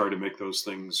 to try to make those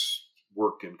things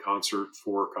work in concert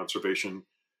for conservation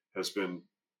has been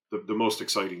the most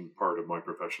exciting part of my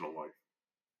professional life.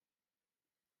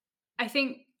 I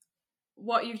think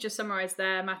what you've just summarized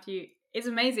there, Matthew, is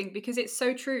amazing because it's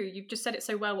so true. You've just said it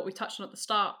so well, what we touched on at the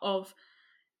start of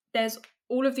there's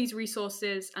all of these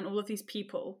resources and all of these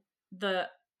people that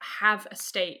have a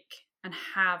stake and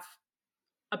have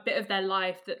a bit of their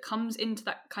life that comes into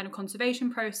that kind of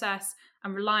conservation process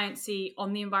and reliancy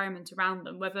on the environment around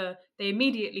them, whether they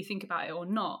immediately think about it or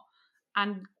not.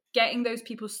 And getting those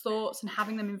people's thoughts and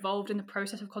having them involved in the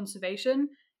process of conservation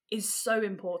is so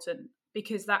important,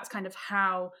 because that's kind of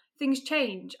how things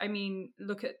change. I mean,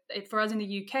 look at it for us in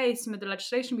the UK, some of the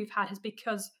legislation we've had is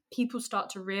because people start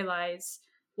to realise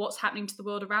what's happening to the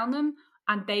world around them,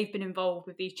 and they've been involved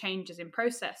with these changes in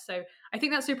process. So I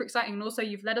think that's super exciting. And also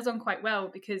you've led us on quite well,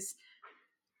 because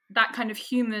that kind of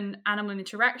human-animal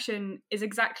interaction is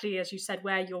exactly, as you said,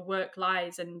 where your work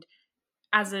lies. And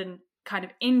as an kind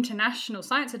of international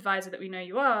science advisor that we know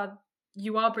you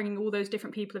are bringing all those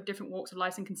different people of different walks of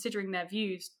life and considering their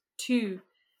views to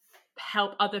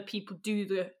help other people do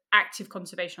the active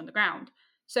conservation on the ground.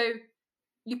 So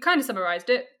you kind of summarized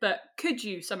it, but could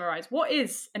you summarize what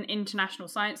is an international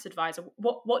science advisor?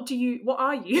 What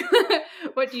are you?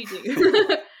 What do you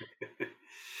do?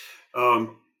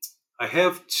 I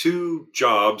have two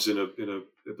jobs at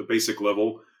the basic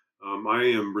level. I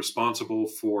am responsible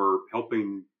for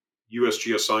helping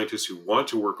USGS scientists who want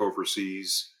to work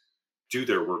overseas do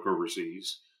their work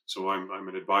overseas. So I'm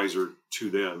an advisor to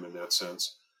them in that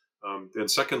sense.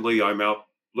 And secondly, I'm out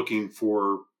looking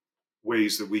for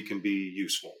ways that we can be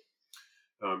useful.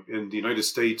 In the United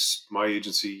States, my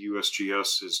agency,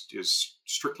 USGS, is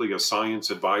strictly a science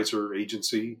advisor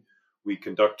agency. We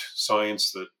conduct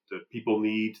science that people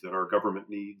need, that our government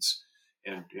needs,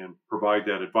 and provide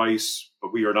that advice,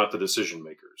 but we are not the decision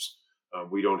makers.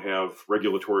 We don't have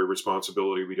regulatory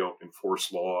responsibility. We don't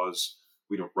enforce laws.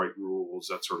 We don't write rules,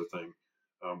 that sort of thing.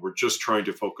 We're just trying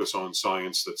to focus on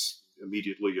science that's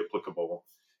immediately applicable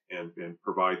and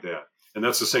provide that. And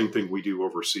that's the same thing we do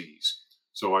overseas.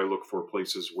 So I look for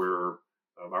places where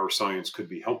our science could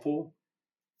be helpful,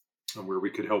 where we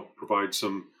could help provide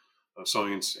some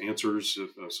science answers,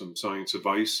 some science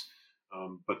advice,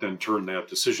 but then turn that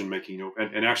decision-making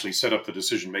and actually set up the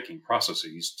decision-making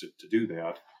processes to do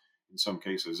that in some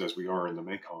cases, as we are in the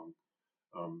Mekong,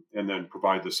 and then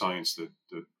provide the science that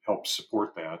helps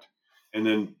support that. And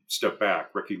then step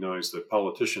back, recognize that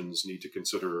politicians need to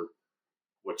consider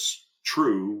what's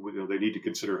true. They need to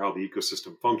consider how the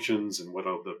ecosystem functions and what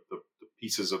all the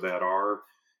pieces of that are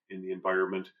in the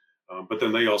environment. But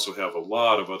then they also have a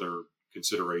lot of other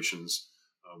considerations,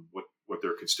 what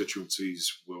their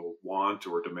constituencies will want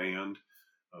or demand,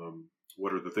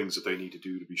 what are the things that they need to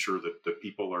do to be sure that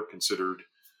people are considered,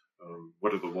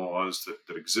 what are the laws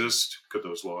that exist, could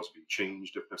those laws be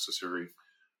changed if necessary.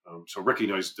 So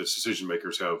recognize that decision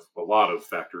makers have a lot of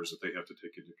factors that they have to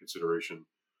take into consideration.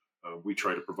 We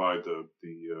try to provide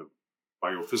the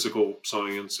biophysical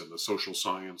science and the social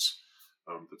science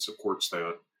that supports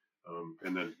that,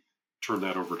 and then turn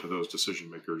that over to those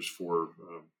decision makers for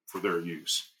their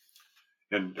use.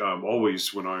 And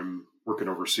always when I'm working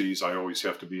overseas, I always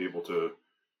have to be able to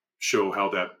show how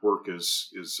that work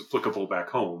is applicable back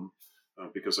home,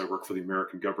 because I work for the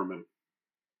American government.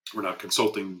 We're not a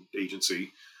consulting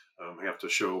agency. I have to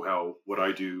show how what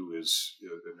I do is,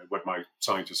 what my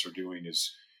scientists are doing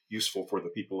is useful for the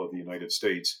people of the United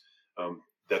States.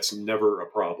 That's never a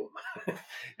problem.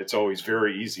 It's always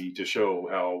very easy to show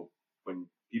how when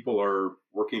people are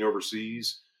working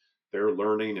overseas, they're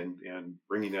learning and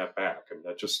bringing that back. And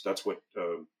that's what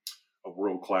a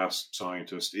world-class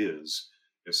scientist is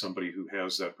somebody who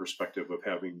has that perspective of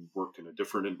having worked in a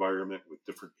different environment with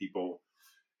different people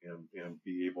and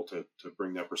be able to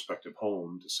bring that perspective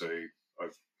home to say,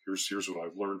 here's what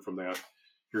I've learned from that.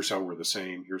 Here's how we're the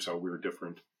same. Here's how we're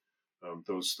different.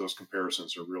 Those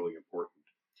comparisons are really important.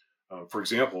 For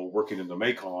example, working in the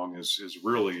Mekong is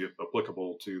really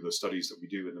applicable to the studies that we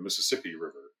do in the Mississippi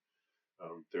River.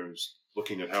 There's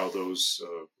looking at how those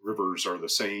rivers are the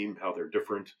same, how they're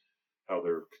different, how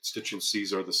their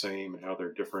constituencies are the same, and how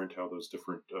they're different, how those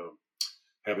different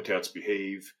habitats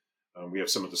behave. We have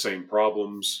some of the same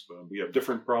problems. We have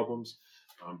different problems,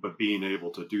 but being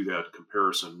able to do that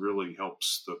comparison really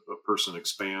helps the person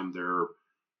expand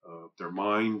their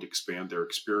mind, expand their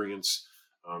experience,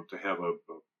 to have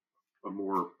a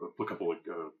more applicable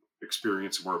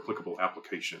experience, a more applicable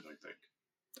application, I think.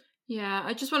 Yeah,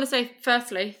 I just want to say,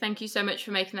 firstly, thank you so much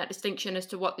for making that distinction as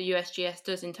to what the USGS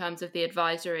does in terms of the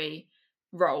advisory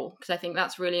role, because I think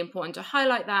that's really important to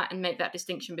highlight that and make that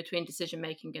distinction between decision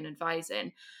making and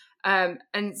advising.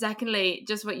 And secondly,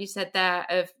 just what you said there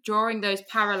of drawing those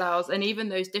parallels and even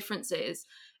those differences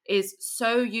is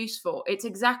so useful. It's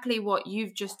exactly what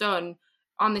you've just done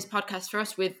on this podcast for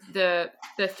us with the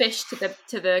fish to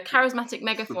the charismatic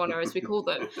megafauna, as we call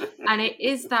them. And it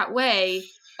is that way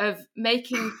of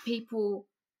making people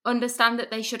understand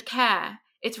that they should care.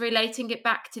 It's relating it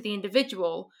back to the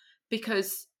individual,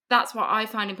 because that's what I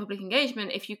find in public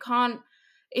engagement. If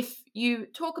you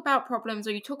talk about problems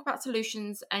or you talk about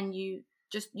solutions and you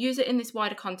just use it in this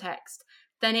wider context,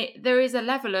 then there is a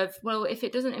level of, well, if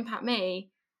it doesn't impact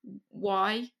me,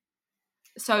 why?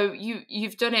 So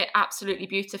you've done it absolutely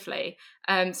beautifully.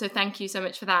 So thank you so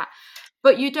much for that.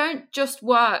 But you don't just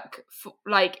work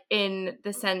in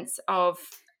the sense of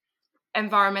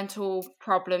environmental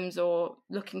problems or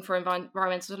looking for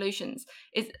environmental solutions.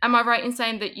 Am I right in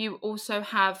saying that you also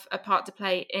have a part to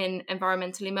play in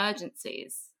environmental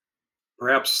emergencies?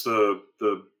 Perhaps the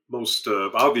most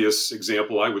obvious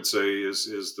example I would say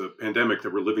is the pandemic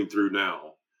that we're living through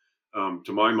now.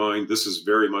 To my mind, this is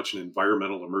very much an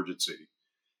environmental emergency.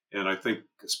 And I think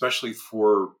especially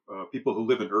for people who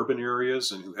live in urban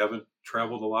areas and who haven't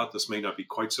traveled a lot, this may not be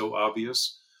quite so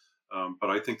obvious. But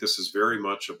I think this is very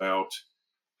much about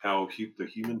how the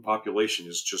human population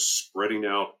is just spreading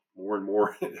out more and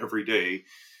more every day.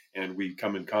 And we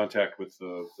come in contact with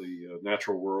the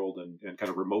natural world and kind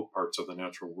of remote parts of the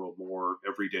natural world more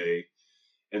every day.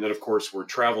 And then, of course, we're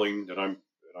traveling, and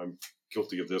I'm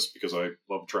guilty of this because I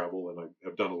love travel and I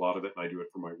have done a lot of it, and I do it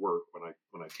for my work when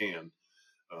I can.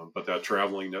 But that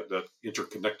traveling, that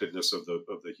interconnectedness of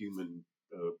the human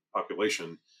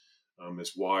population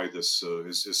is why this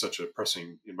is such a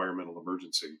pressing environmental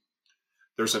emergency.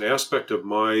 There's an aspect of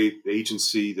my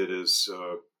agency that is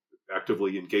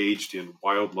actively engaged in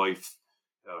wildlife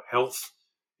health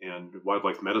and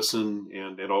wildlife medicine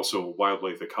and also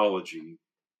wildlife ecology.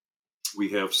 We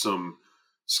have some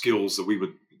skills that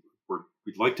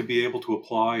we'd like to be able to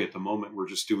apply. At the moment, we're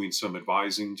just doing some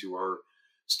advising to our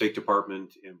State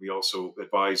Department, and we also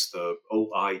advise the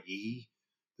OIE.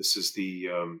 This is the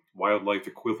wildlife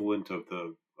equivalent of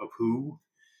WHO.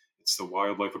 It's the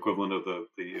wildlife equivalent of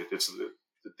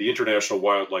the International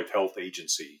Wildlife Health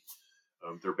Agency.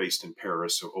 They're based in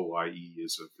Paris, so OIE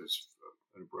is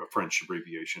a French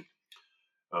abbreviation.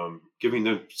 Giving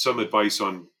them some advice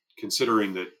on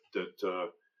considering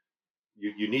that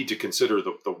you need to consider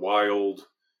the wild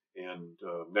and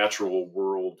natural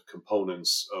world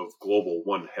components of Global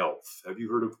One Health. Have you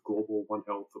heard of Global One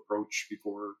Health approach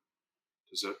before?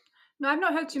 Does that? No, I've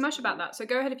not heard too much about that. So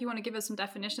go ahead if you want to give us some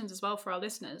definitions as well for our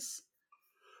listeners.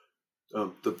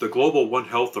 The Global One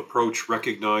Health approach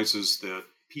recognizes that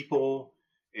people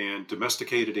and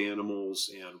domesticated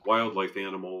animals and wildlife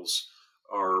animals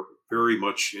are very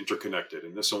much interconnected,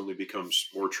 and this only becomes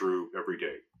more true every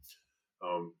day.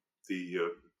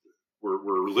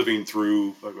 We're living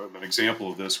through an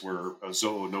example of this where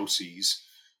zoonoses,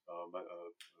 a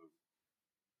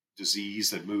disease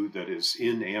that is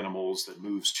in animals that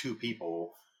moves to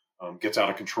people, gets out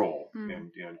of control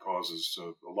and causes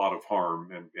a lot of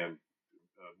harm and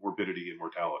morbidity and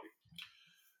mortality.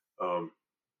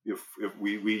 If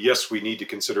we need to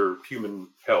consider human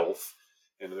health,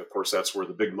 and of course that's where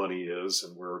the big money is,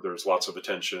 and where there's lots of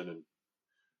attention, and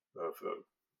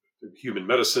human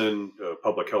medicine,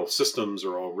 public health systems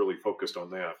are all really focused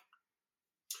on that.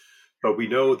 But we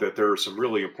know that there are some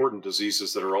really important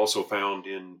diseases that are also found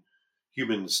in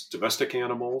humans' domestic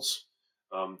animals.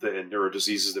 And there are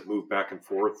diseases that move back and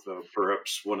forth.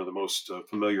 Perhaps one of the most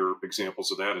familiar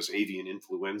examples of that is avian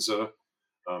influenza,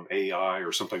 AI,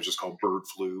 or sometimes just called bird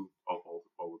flu. All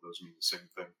of those mean the same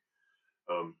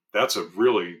thing. That's a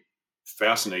really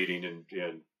fascinating and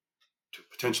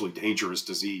potentially dangerous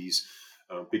disease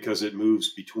because it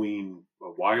moves between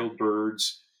wild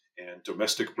birds and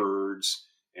domestic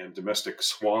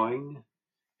swine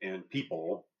and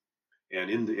people. And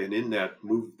in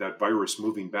that virus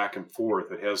moving back and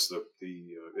forth, it has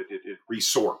it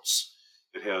resorts.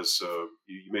 It has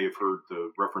you may have heard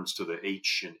the reference to the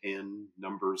H and N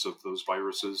numbers of those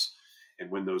viruses, and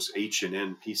when those H and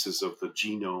N pieces of the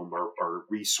genome are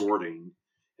resorting,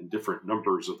 and different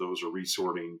numbers of those are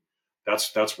resorting,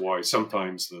 that's why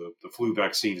sometimes the flu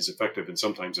vaccine is effective and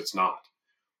sometimes it's not,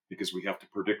 because we have to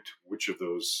predict which of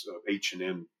those H and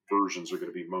N versions are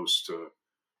going to be most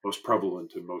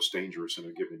prevalent and most dangerous in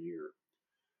a given year.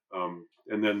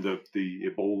 And then the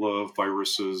Ebola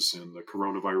viruses and the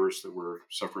coronavirus that we're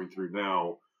suffering through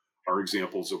now are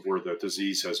examples of where the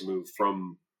disease has moved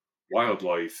from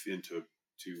wildlife into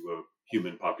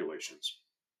human populations.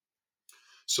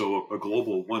 So a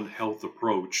global One Health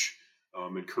approach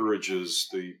encourages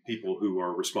the people who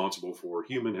are responsible for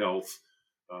human health,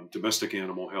 domestic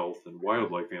animal health, and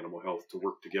wildlife animal health to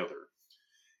work together.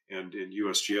 And in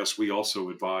USGS, we also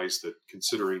advise that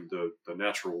considering the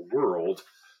natural world,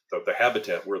 the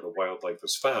habitat where the wildlife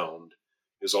is found,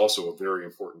 is also a very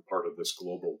important part of this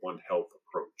global One Health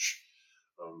approach.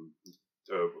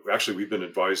 Actually, we've been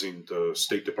advising the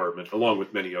State Department, along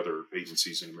with many other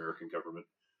agencies in American government,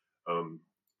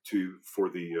 for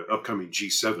the upcoming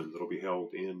G7 that'll be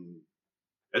held in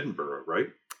Edinburgh, right?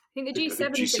 I think the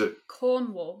G7 is in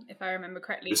Cornwall, if I remember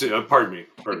correctly. Pardon me.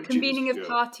 The convening of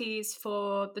parties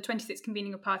for the 26th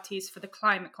convening of parties for the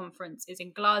climate conference is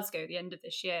in Glasgow the end of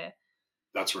this year.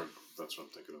 That's right. That's what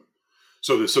I'm thinking of.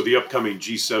 So the upcoming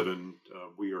G7,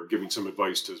 we are giving some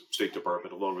advice to State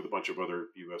Department along with a bunch of other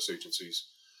U.S. agencies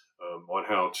on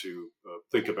how to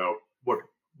think about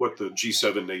what the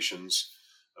G7 nations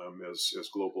as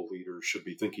global leaders should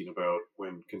be thinking about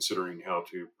when considering how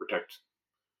to protect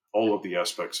all of the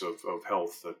aspects of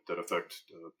health that affect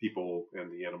people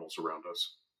and the animals around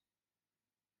us.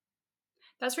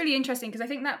 That's really interesting because I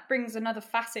think that brings another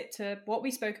facet to what we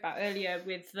spoke about earlier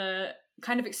with the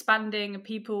kind of expanding and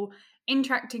people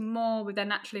interacting more with their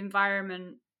natural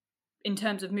environment in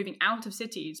terms of moving out of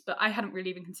cities. But I hadn't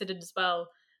really even considered as well,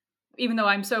 even though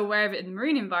I'm so aware of it in the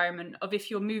marine environment, of if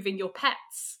you're moving your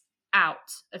pets out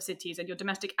of cities and your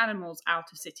domestic animals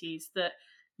out of cities, that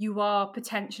you are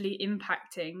potentially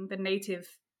impacting the native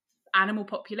animal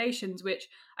populations, which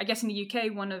I guess in the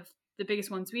UK, one of the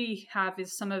biggest ones we have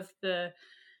is some of the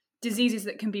diseases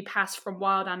that can be passed from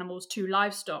wild animals to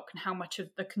livestock and how much of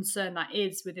the concern that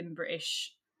is within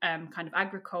British kind of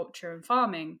agriculture and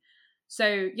farming.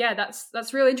 So yeah,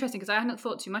 that's really interesting because I hadn't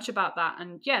thought too much about that.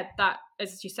 And yeah, that,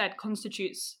 as you said,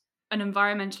 constitutes an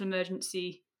environmental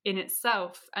emergency in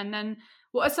itself. And then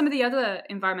what are some of the other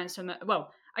environmental,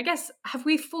 well, I guess, have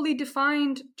we fully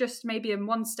defined, just maybe in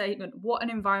one statement, what an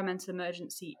environmental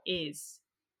emergency is?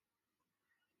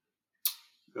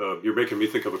 You're making me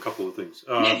think of a couple of things.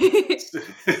 I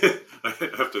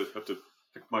have to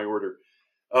pick my order.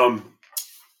 An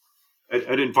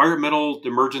environmental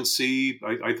emergency,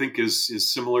 I think,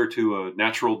 is similar to a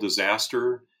natural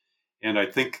disaster, and I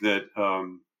think that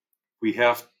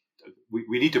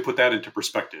we need to put that into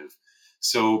perspective.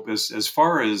 So, as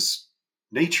far as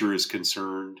nature is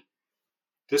concerned,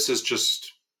 this is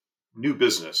just new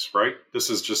business, right? This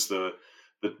is just the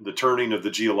turning of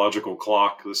the geological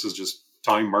clock. This is just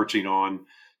time marching on,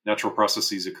 natural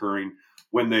processes occurring.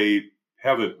 When they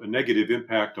have a negative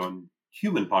impact on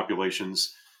human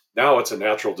populations, now it's a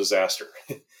natural disaster.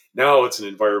 Now it's an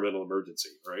environmental emergency,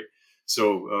 right?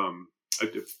 So I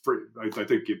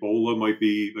think Ebola might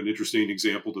be an interesting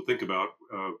example to think about.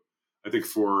 I think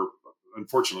for,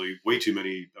 unfortunately, way too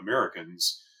many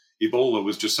Americans, Ebola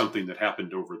was just something that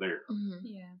happened over there. Mm-hmm.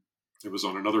 Yeah, it was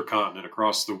on another continent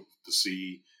across the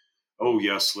sea. Oh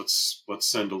yes, let's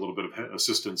send a little bit of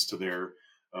assistance to there,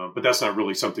 but that's not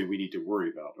really something we need to worry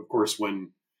about. Of course,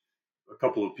 when a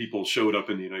couple of people showed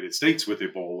up in the United States with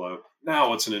Ebola,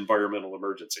 now it's an environmental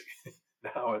emergency.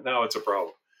 now it's a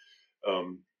problem.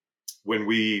 When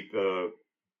we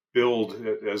build,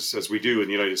 as we do in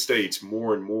the United States,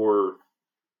 more and more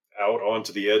out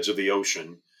onto the edge of the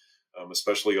ocean,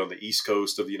 especially on the East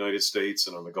Coast of the United States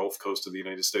and on the Gulf Coast of the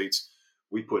United States,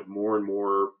 we put more and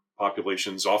more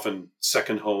populations, often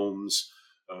second homes,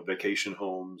 vacation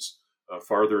homes,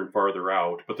 farther and farther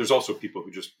out. But there's also people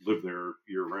who just live there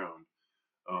year round.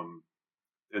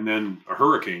 And then a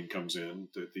hurricane comes in,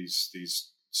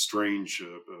 these strange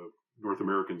North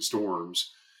American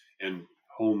storms, and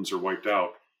homes are wiped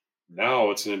out.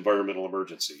 Now it's an environmental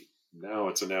emergency. Now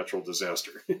it's a natural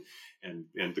disaster, and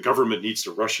the government needs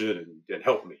to rush in and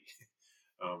help me.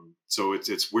 So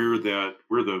it's where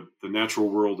the natural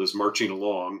world is marching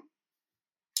along,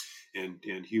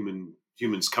 and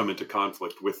humans come into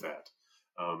conflict with that.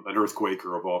 An earthquake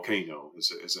or a volcano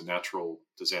is a natural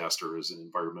disaster, is an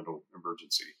environmental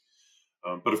emergency.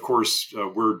 But of course,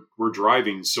 we're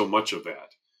driving so much of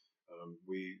that.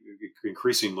 We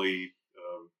increasingly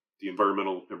the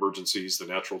environmental emergencies, the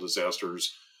natural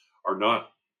disasters, are not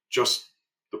just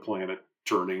the planet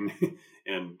turning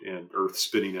and Earth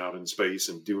spinning out in space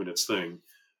and doing its thing,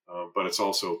 but it's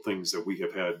also things that we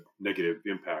have had negative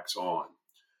impacts on.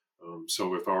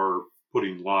 So if our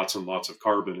putting lots and lots of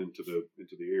carbon into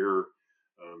the air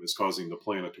is causing the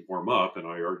planet to warm up, and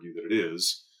I argue that it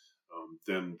is,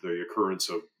 then the occurrence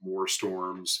of more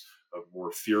storms, of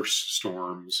more fierce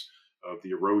storms, of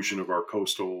the erosion of our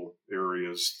coastal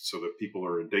areas, so that people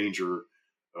are in danger,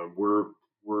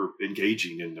 we're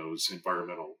engaging in those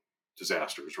environmental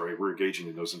disasters, right? We're engaging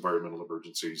in those environmental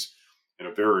emergencies in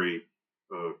a very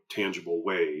tangible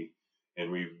way,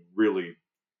 and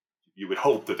you would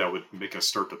hope that would make us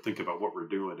start to think about what we're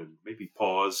doing and maybe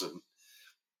pause and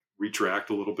retract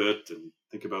a little bit and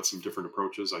think about some different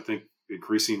approaches. I think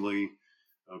increasingly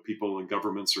people and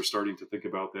governments are starting to think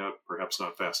about that, perhaps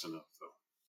not fast enough, though.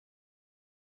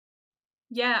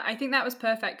 Yeah, I think that was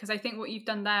perfect, because I think what you've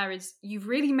done there is you've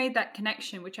really made that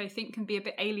connection, which I think can be a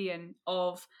bit alien,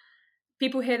 of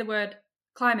people hear the word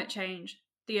climate change,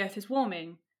 the earth is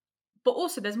warming, but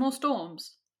also there's more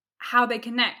storms. How they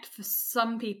connect for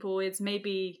some people is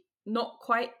maybe not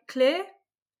quite clear.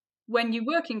 When you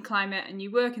work in climate and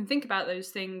you work and think about those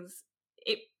things,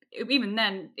 even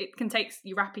then, it can take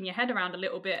you wrapping your head around a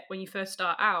little bit when you first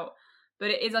start out. But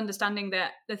it is understanding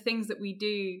that the things that we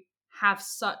do have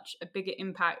such a bigger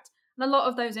impact. And a lot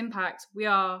of those impacts we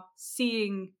are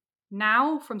seeing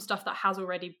now from stuff that has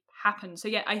already happened. So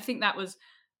yeah, I think that was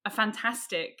a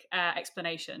fantastic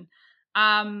explanation.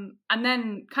 And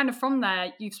then kind of from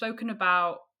there, you've spoken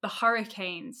about the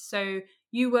hurricanes. So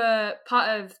you were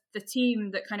part of the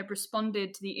team that kind of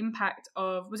responded to the impact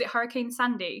of, was it Hurricane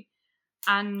Sandy?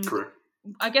 And Correct.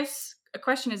 I guess a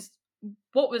question is,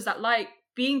 what was that like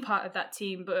being part of that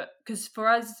team? But because for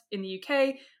us in the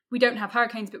UK, we don't have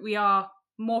hurricanes, but we are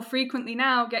more frequently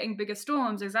now getting bigger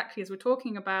storms, exactly as we're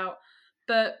talking about.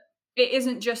 But it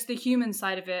isn't just the human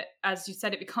side of it. As you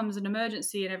said, it becomes an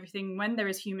emergency and everything when there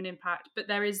is human impact, but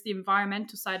there is the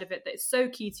environmental side of it that is so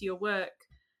key to your work,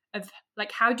 of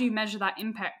like, how do you measure that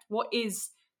impact? What is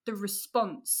the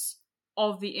response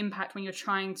of the impact when you're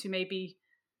trying to maybe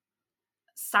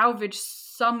salvage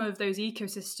some of those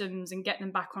ecosystems and get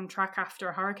them back on track after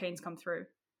a hurricane's come through?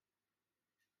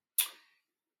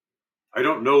 I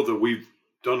don't know that we've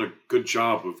done a good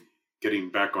job of getting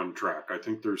back on track. I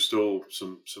think there's still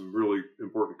some really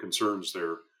important concerns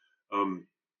there.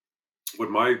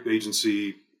 What my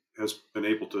agency has been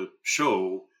able to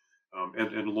show,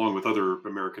 and along with other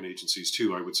American agencies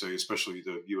too, I would say, especially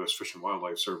the U.S. Fish and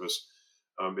Wildlife Service,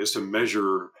 is to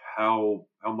measure how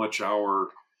much our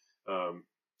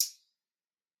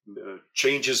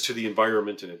changes to the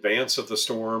environment in advance of the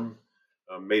storm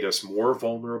made us more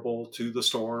vulnerable to the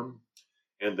storm.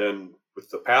 And then with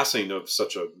the passing of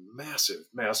such a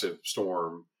massive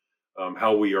storm,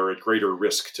 how we are at greater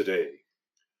risk today.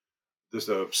 This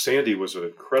Sandy was an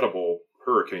incredible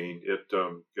hurricane.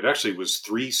 It actually was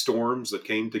 3 storms that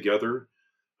came together.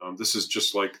 This is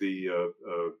just like the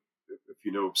if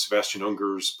you know Sebastian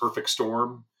Unger's Perfect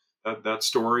Storm. That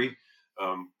story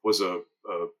was a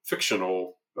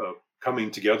fictional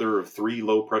coming together of 3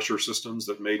 low pressure systems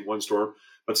that made one storm.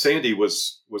 But Sandy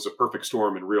was a perfect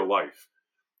storm in real life.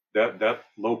 That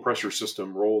low pressure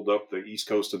system rolled up the east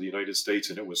coast of the United States,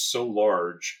 and it was so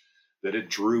large that it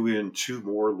drew in 2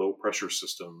 more low pressure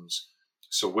systems.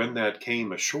 So when that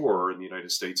came ashore in the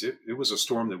United States, it was a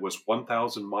storm that was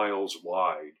 1,000 miles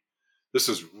wide. This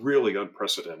is really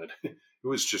unprecedented. It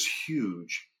was just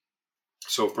huge.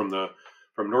 So from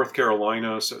North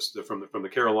Carolina, from the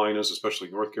Carolinas, especially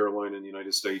North Carolina in the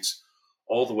United States,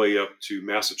 all the way up to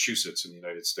Massachusetts in the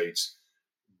United States,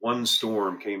 one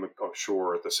storm came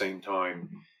ashore at the same time,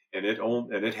 and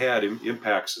it had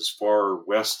impacts as far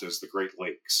west as the Great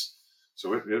Lakes.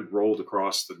 So it rolled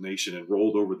across the nation and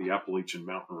rolled over the Appalachian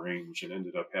Mountain Range and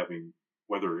ended up having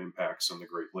weather impacts on the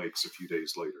Great Lakes a few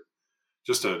days later.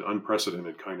 Just an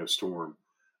unprecedented kind of storm.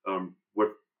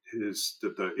 What is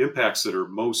the impacts that are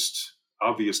most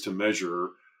obvious to measure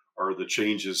are the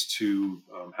changes to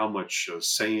how much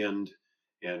sand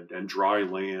and dry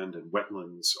land and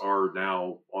wetlands are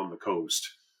now on the coast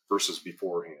versus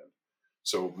beforehand.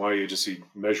 So my agency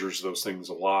measures those things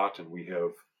a lot, and we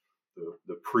have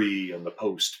the pre and the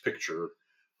post picture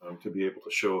to be able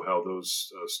to show how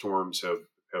those storms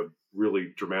have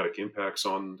really dramatic impacts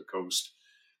on the coast,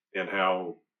 and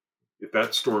how if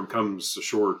that storm comes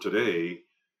ashore today,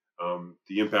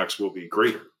 the impacts will be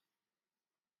greater.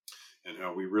 And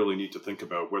how we really need to think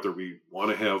about whether we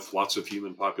want to have lots of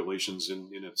human populations in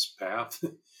its path,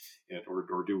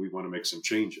 or do we want to make some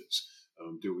changes?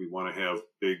 Do we want to have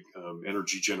big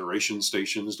energy generation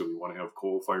stations? Do we want to have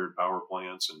coal-fired power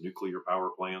plants and nuclear power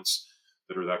plants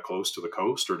that are that close to the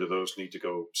coast, or do those need to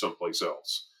go someplace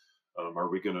else? Are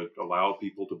we going to allow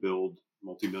people to build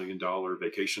multi-million-dollar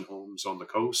vacation homes on the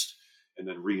coast and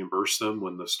then reimburse them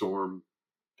when the storm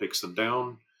takes them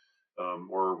down?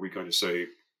 Or are we going to say,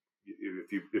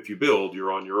 if you build,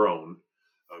 you're on your own.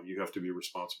 You have to be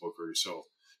responsible for yourself.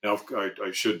 Now,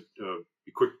 I should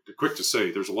be quick to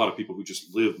say there's a lot of people who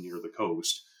just live near the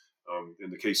coast. In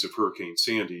the case of Hurricane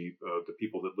Sandy, the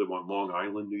people that live on Long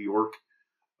Island, New York,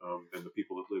 and the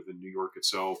people that live in New York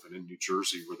itself and in New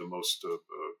Jersey were the most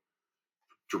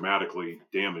dramatically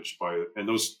damaged by it. And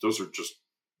those are just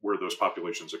where those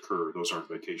populations occur. Those aren't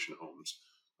vacation homes.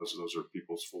 Those are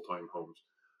people's full-time homes.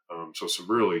 So some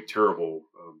really terrible,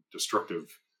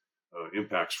 destructive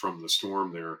impacts from the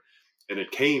storm there. And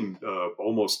it came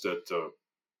almost at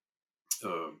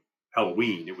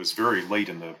Halloween. It was very late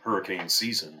in the hurricane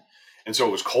season. And so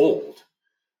it was cold.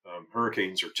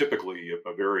 Hurricanes are typically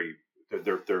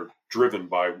they're driven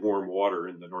by warm water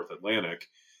in the North Atlantic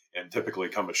and typically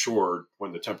come ashore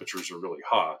when the temperatures are really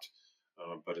hot.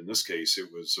 But in this case, it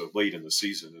was late in the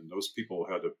season, and those people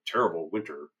had a terrible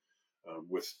winter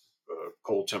with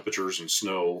cold temperatures and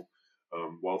snow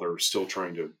while they're still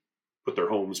trying to put their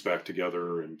homes back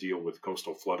together and deal with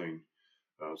coastal flooding.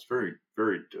 It's a very,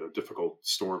 very difficult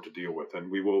storm to deal with,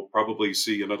 and we will probably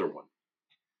see another one.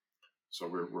 So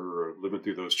we're living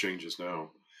through those changes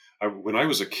now. When I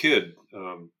was a kid,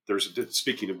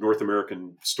 speaking of North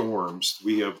American storms,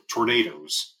 we have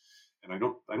tornadoes, and I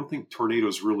don't think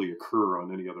tornadoes really occur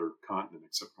on any other continent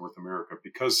except North America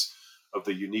because of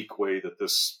the unique way that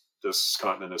this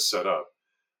continent is set up.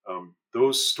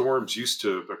 Those storms used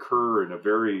to occur in a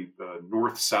very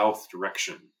north-south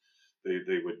direction.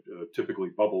 They would typically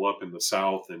bubble up in the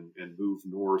south and move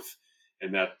north,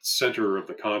 and that center of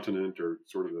the continent, or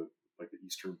sort of like the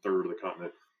eastern third of the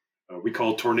continent, we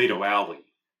call Tornado Alley,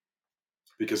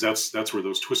 because that's where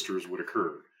those twisters would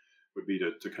occur, would be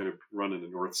to kind of run in a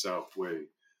north-south way.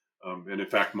 And in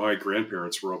fact, my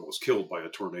grandparents were almost killed by a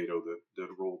tornado that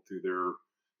rolled through their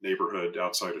neighborhood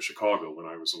outside of Chicago when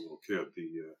I was a little kid.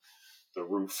 The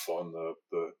roof on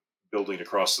the building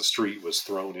across the street was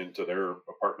thrown into their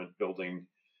apartment building,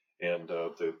 and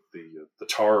the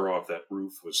tar off that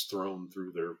roof was thrown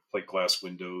through their plate glass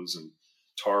windows, and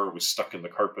tar was stuck in the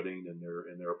carpeting in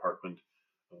their apartment.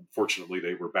 Fortunately,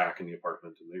 they were back in the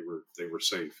apartment and they were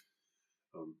safe.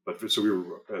 But so we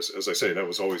were, as I say, that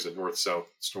was always a north-south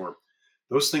storm.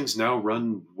 Those things now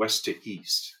run west to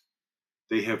east.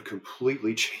 They have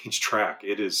completely changed track.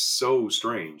 It is so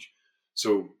strange.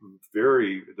 So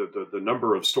the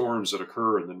number of storms that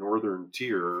occur in the northern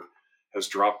tier has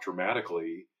dropped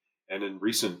dramatically. And in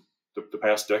the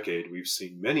past decade, we've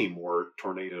seen many more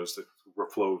tornadoes that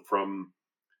flowed from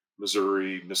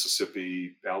Missouri,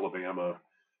 Mississippi, Alabama,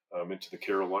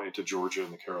 into Georgia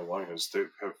and the Carolinas. They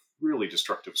have really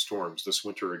destructive storms. This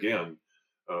winter, again,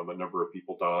 a number of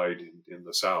people died in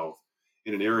the South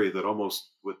in an area that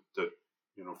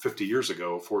 50 years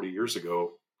ago, 40 years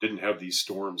ago, didn't have these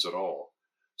storms at all.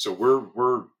 So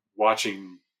we're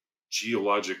watching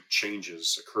geologic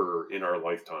changes occur in our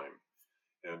lifetime.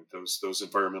 And those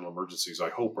environmental emergencies, I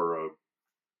hope, are a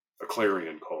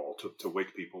clarion call to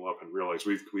wake people up and realize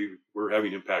we're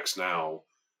having impacts now.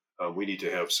 We need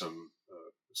to have some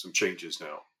changes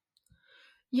now.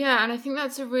 Yeah, and I think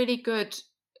that's a really good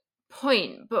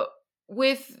point. But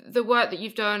with the work that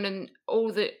you've done and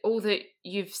all that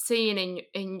you've seen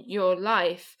in your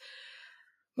life,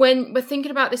 when we're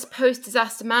thinking about this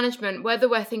post-disaster management, whether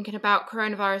we're thinking about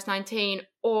coronavirus 19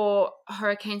 or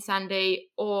Hurricane Sandy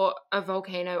or a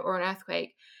volcano or an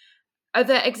earthquake, are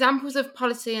there examples of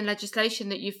policy and legislation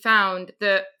that you've found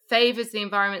that favours the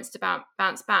environments to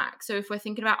bounce back? So if we're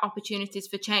thinking about opportunities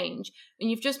for change, and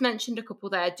you've just mentioned a couple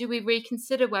there, do we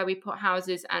reconsider where we put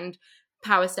houses and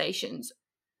power stations?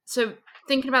 So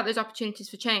thinking about those opportunities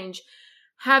for change,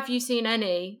 have you seen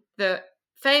any that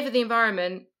favour the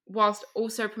environment whilst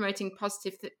also promoting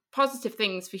positive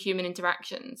things for human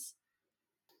interactions?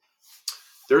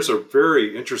 There's a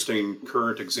very interesting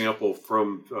current example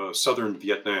from southern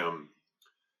Vietnam.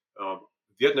 Uh,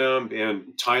 Vietnam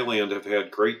and Thailand have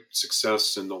had great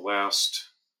success in the last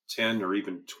 10 or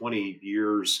even 20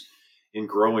 years in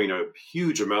growing a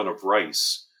huge amount of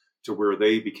rice to where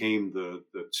they became the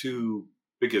two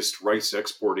biggest rice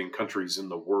exporting countries in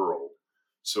the world.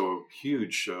 So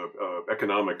huge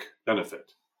economic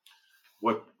benefit.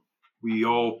 What we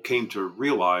all came to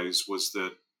realize was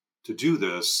that to do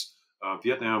this,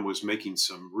 Vietnam was making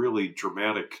some really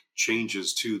dramatic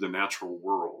changes to the natural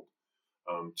world.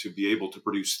 To be able to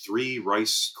produce 3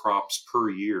 rice crops per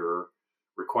year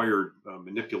required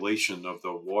manipulation of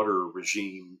the water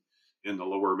regime in the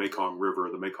lower Mekong River,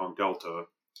 the Mekong Delta,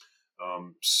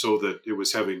 so that it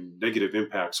was having negative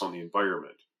impacts on the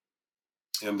environment.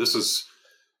 And this is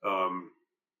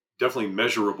definitely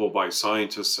measurable by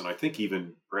scientists, and I think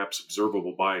even perhaps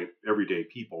observable by everyday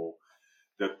people,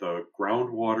 that the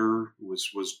groundwater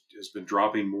has been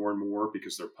dropping more and more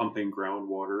because they're pumping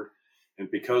groundwater.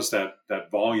 And because that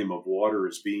volume of water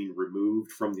is being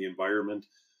removed from the environment,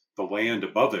 the land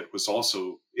above it is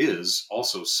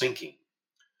also sinking.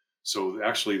 So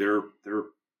actually, they're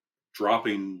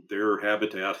dropping their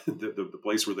habitat, the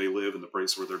place where they live and the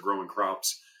place where they're growing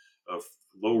crops,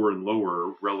 lower and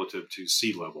lower relative to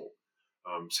sea level.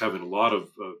 It's having a lot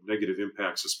of negative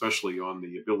impacts, especially on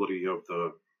the ability of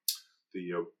the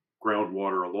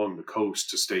groundwater along the coast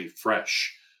to stay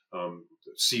fresh.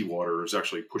 Seawater is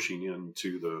actually pushing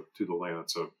into the land.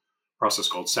 It's a process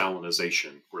called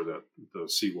salinization, where the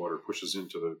seawater pushes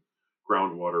into the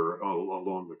groundwater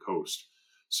along the coast.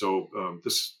 So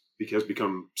this has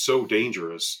become so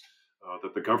dangerous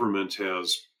that the government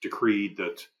has decreed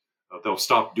that they'll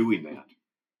stop doing that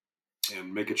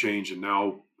and make a change and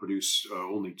now produce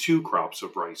only 2 crops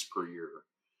of rice per year.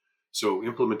 So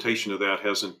implementation of that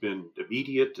hasn't been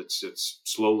immediate. It's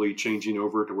slowly changing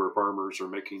over to where farmers are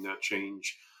making that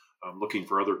change, looking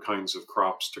for other kinds of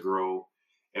crops to grow.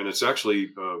 And it's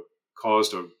actually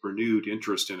caused a renewed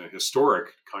interest in a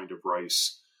historic kind of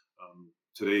rice.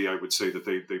 Today, I would say that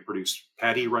they produce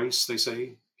paddy rice, they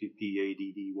say,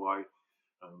 Paddy.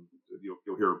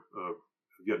 You'll hear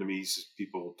Vietnamese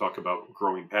people talk about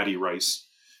growing paddy rice.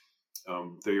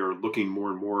 They are looking more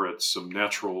and more at some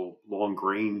natural long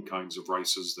grain kinds of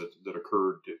rices that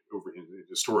occurred over in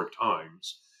historic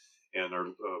times, and are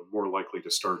more likely to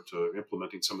start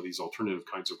implementing some of these alternative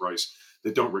kinds of rice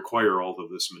that don't require all of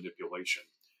this manipulation.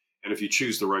 And if you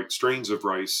choose the right strains of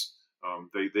rice,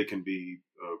 they can be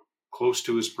close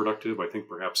to as productive, I think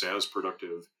perhaps as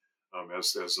productive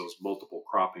as those multiple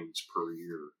croppings per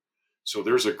year. So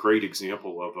there's a great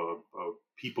example of a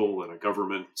people and a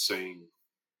government saying,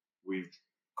 we've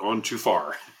gone too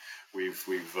far. We've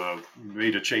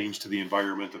made a change to the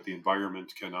environment that the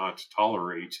environment cannot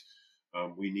tolerate.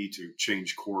 We need to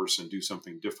change course and do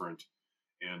something different.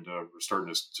 And we're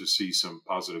starting to see some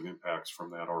positive impacts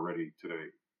from that already today.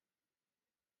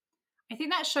 I think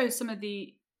that shows some of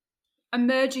the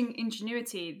emerging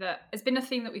ingenuity that has been a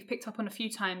theme that we've picked up on a few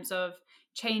times, of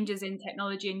changes in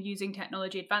technology and using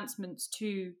technology advancements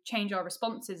to change our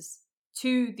responses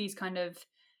to these kind of,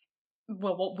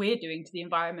 well, what we're doing to the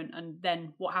environment and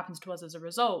then what happens to us as a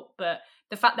result. But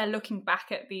the fact they're looking back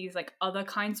at these like other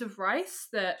kinds of rice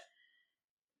that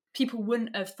people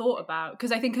wouldn't have thought about,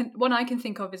 because I think one I can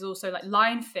think of is also like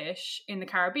lionfish in the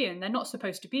Caribbean. They're not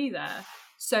supposed to be there.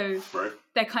 So Right.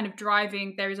 They're kind of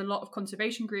driving, there is a lot of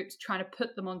conservation groups trying to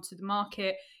put them onto the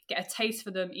market, get a taste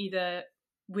for them either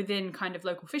within kind of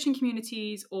local fishing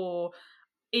communities or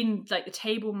in like the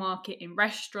table market in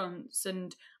restaurants.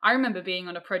 And I remember being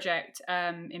on a project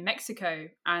in Mexico,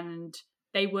 and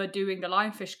they were doing the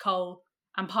lionfish cull,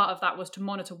 and part of that was to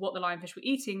monitor what the lionfish were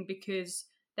eating, because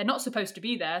they're not supposed to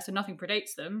be there, so nothing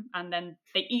predates them, and then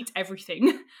they eat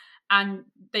everything. And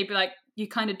they'd be like, you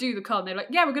kind of do the cull, and they're like,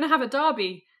 yeah, we're going to have a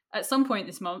derby at some point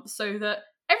this month so that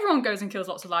everyone goes and kills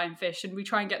lots of lionfish, and we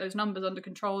try and get those numbers under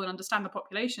control and understand the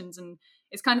populations. And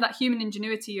it's kind of that human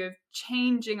ingenuity of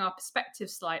changing our perspective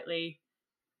slightly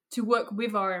to work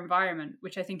with our environment,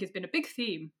 which I think has been a big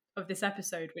theme of this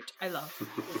episode, which I love.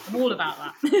 I'm all about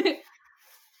that.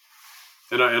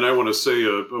 And I want to say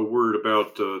a word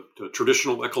about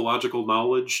traditional ecological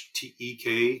knowledge,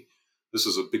 TEK. This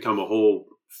has become a whole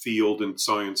field in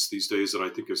science these days that I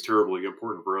think is terribly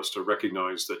important for us to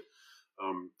recognize that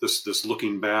this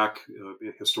looking back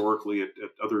historically at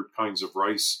other kinds of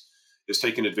rice is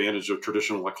taking advantage of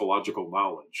traditional ecological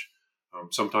knowledge.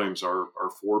 Sometimes our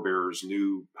forebears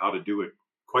knew how to do it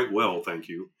quite well, thank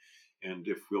you. And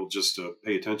if we'll just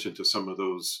pay attention to some of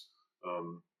those,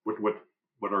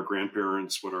 what our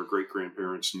grandparents, what our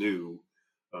great-grandparents knew,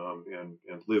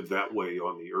 and live that way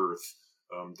on the earth,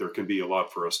 there can be a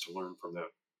lot for us to learn from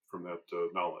that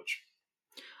knowledge.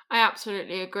 I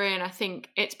absolutely agree. And I think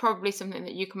it's probably something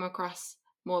that you come across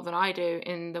more than I do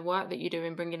in the work that you do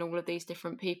in bringing all of these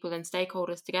different people and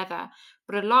stakeholders together.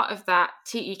 But a lot of that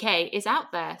TEK is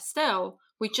out there still.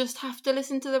 We just have to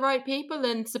listen to the right people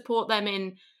and support them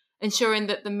in ensuring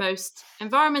that the most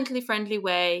environmentally friendly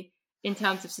way in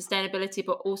terms of sustainability,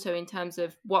 but also in terms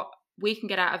of what we can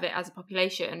get out of it as a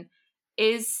population,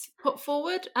 is put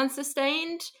forward and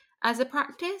sustained as a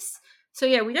practice. So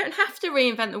yeah, we don't have to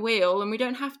reinvent the wheel and we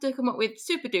don't have to come up with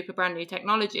super duper brand new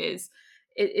technologies.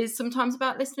 It is sometimes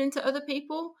about listening to other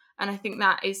people. And I think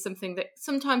that is something that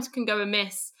sometimes can go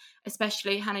amiss,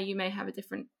 especially, Hannah, you may have a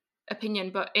different opinion,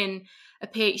 but in a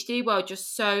PhD world, you're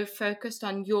so focused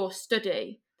on your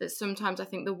study that sometimes I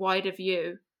think the wider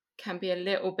view can be a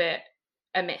little bit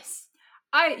amiss.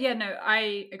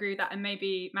 I agree with that. And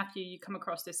maybe, Matthew, you come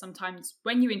across this sometimes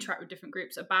when you interact with different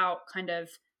groups about kind of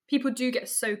people do get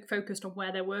so focused on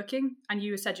where they're working. And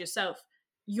you said yourself,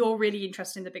 you're really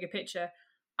interested in the bigger picture.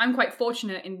 I'm quite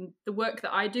fortunate in the work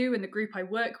that I do and the group I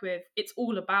work with. It's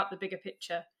all about the bigger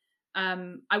picture.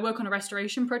 I work on a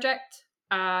restoration project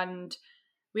and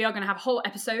we are going to have a whole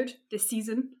episode this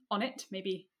season on it.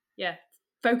 Maybe,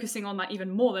 focusing on that even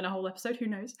more than a whole episode. Who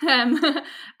knows?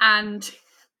 And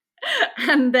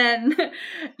then,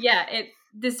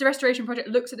 this restoration project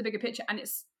looks at the bigger picture and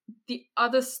it's the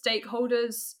other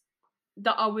stakeholders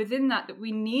that are within that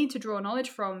we need to draw knowledge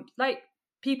from, like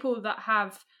people that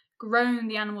have grown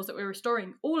the animals that we're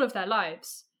restoring all of their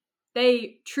lives.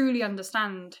 They truly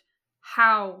understand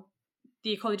how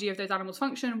the ecology of those animals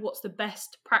function, what's the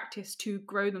best practice to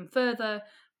grow them further,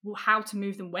 how to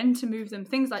move them, when to move them,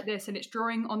 things like this. And it's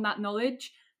drawing on that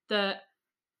knowledge that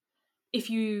if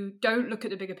you don't look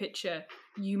at the bigger picture,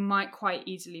 you might quite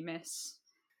easily miss.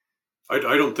 I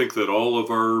don't think that all of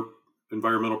our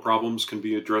environmental problems can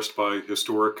be addressed by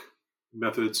historic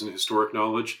methods and historic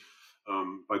knowledge.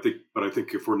 I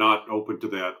think if we're not open to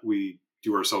that, we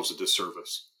do ourselves a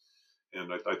disservice.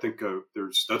 And I think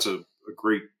that's a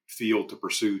great field to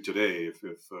pursue today. If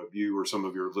you or some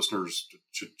of your listeners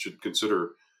should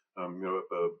consider,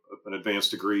 an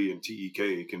advanced degree in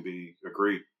TEK can be a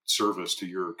great service to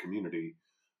your community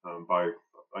by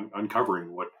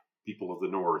uncovering what people of the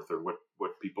North or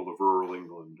what people of rural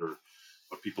England or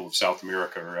what people of South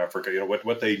America or Africa,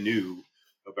 what they knew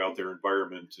about their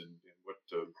environment and what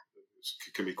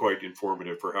can be quite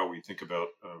informative for how we think about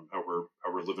how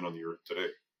we're living on the earth today.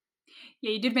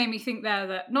 Yeah, you did make me think there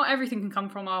that not everything can come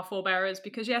from our forebearers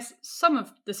because, yes, some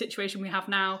of the situation we have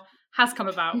now has come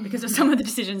about because of some of the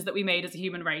decisions that we made as a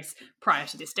human race prior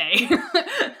to this day.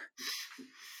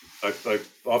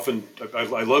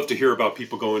 I love to hear about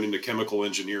people going into chemical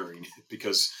engineering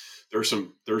because there's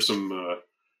some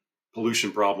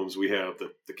pollution problems we have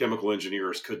that the chemical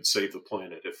engineers could save the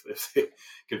planet if they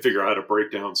can figure out how to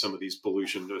break down some of these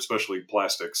pollution, especially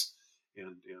plastics,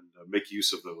 and make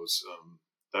use of those.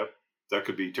 That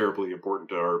could be terribly important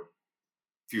to our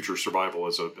future survival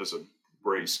as a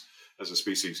race, as a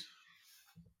species.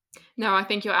 No, I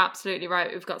think you're absolutely right.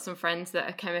 We've got some friends that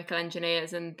are chemical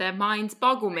engineers and their minds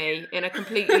boggle me in a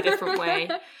completely different way.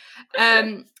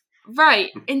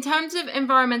 Right. In terms of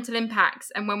environmental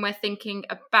impacts and when we're thinking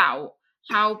about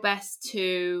how best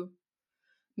to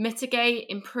mitigate,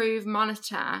 improve,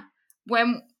 monitor,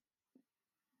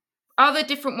 are there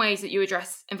different ways that you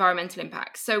address environmental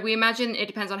impacts? So we imagine it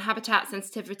depends on habitat,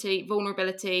 sensitivity,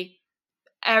 vulnerability,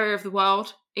 area of the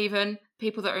world, even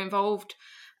people that are involved.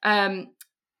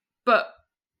 But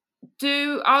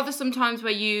are there some times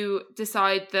where you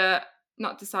advise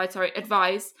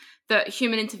that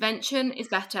human intervention is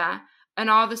better? And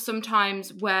are there some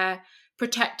times where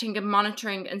protecting and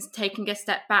monitoring and taking a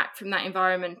step back from that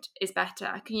environment is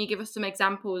better? Can you give us some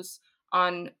examples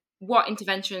on what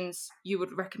interventions you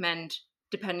would recommend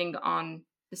depending on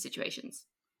the situations?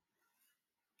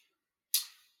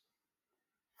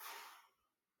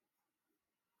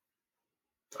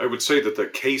 I would say that the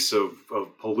case of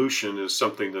pollution is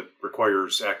something that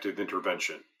requires active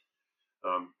intervention.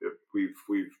 If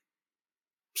we've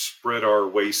spread our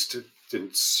waste in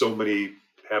so many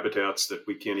habitats that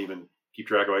we can't even keep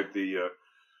track of, like the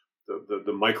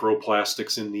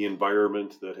microplastics in the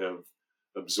environment that have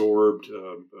absorbed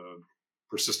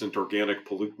persistent organic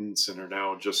pollutants and are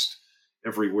now just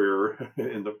everywhere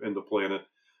in the planet.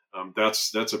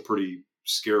 That's a pretty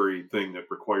scary thing that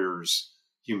requires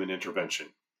human intervention.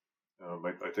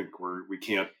 I think we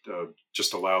can't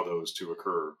just allow those to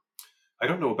occur. I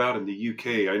don't know about in the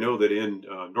UK. I know that in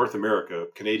North America,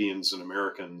 Canadians and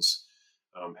Americans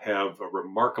have a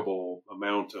remarkable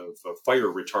amount of fire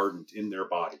retardant in their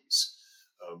bodies.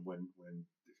 When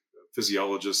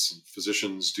physiologists and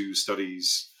physicians do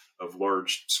studies of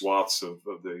large swaths of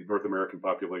the North American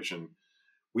population,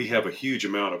 we have a huge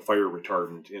amount of fire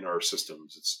retardant in our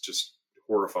systems. It's just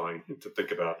horrifying to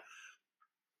think about.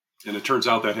 And it turns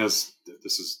out this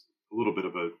is a little bit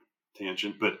of a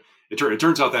tangent, but it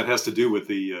turns out that has to do with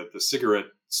the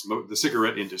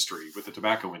cigarette industry, with the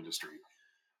tobacco industry.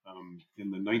 In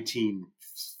the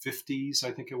 1950s,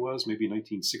 I think it was, maybe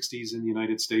 1960s in the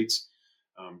United States,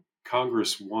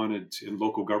 Congress and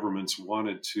local governments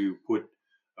wanted to put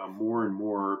more and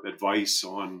more advice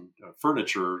on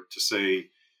furniture to say,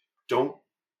 don't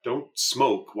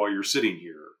smoke while you're sitting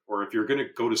here, or if you're going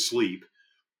to go to sleep,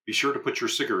 be sure to put your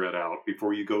cigarette out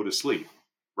before you go to sleep,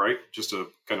 right? Just a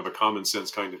kind of a common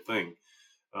sense kind of thing.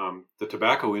 The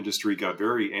tobacco industry got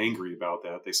very angry about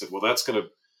that. They said, well, that's going to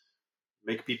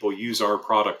make people use our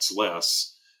products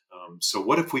less. So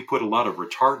what if we put a lot of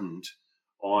retardant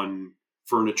on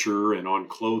furniture and on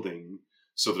clothing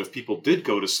so that if people did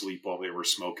go to sleep while they were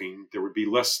smoking, there would be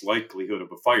less likelihood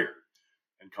of a fire?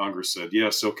 And Congress said,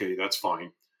 yes, okay, that's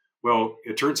fine. Well,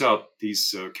 it turns out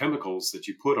these chemicals that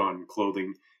you put on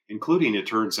clothing, including, it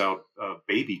turns out,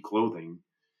 baby clothing,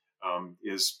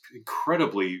 is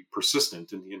incredibly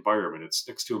persistent in the environment. It's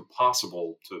next to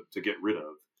impossible to get rid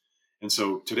of. And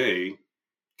so today,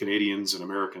 Canadians and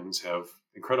Americans have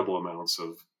incredible amounts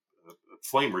of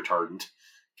flame retardant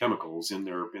chemicals in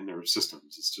their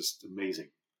systems. It's just amazing.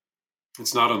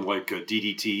 It's not unlike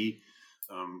DDT.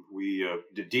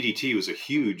 DDT was a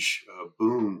huge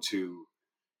boon to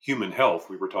human health.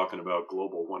 We were talking about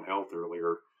global One Health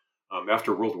earlier.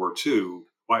 After World War II,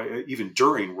 even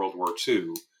during World War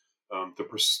II,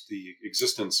 the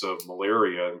existence of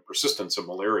malaria and persistence of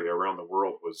malaria around the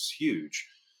world was huge.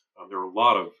 There were a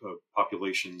lot of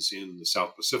populations in the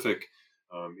South Pacific,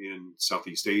 in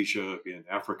Southeast Asia, in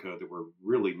Africa that were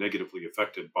really negatively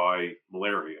affected by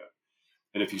malaria.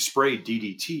 And if you sprayed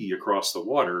DDT across the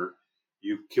water,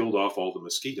 you killed off all the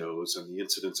mosquitoes, and the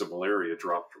incidence of malaria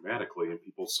dropped dramatically, and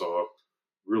people saw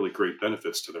really great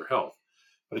benefits to their health.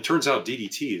 But it turns out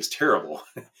DDT is terrible.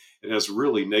 It has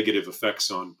really negative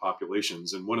effects on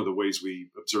populations. And one of the ways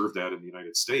we observed that in the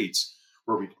United States,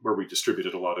 where we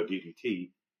distributed a lot of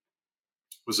DDT,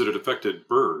 was that it affected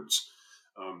birds.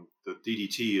 The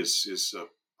DDT is a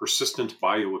persistent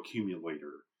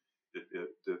bioaccumulator.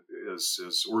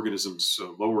 As organisms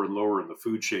lower and lower in the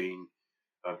food chain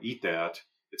eat that,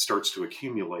 it starts to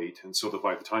accumulate. And so that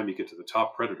by the time you get to the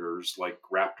top predators, like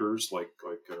raptors, like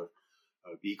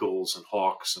eagles and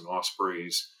hawks and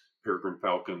ospreys, peregrine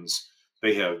falcons,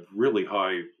 they have really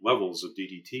high levels of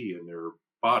DDT in their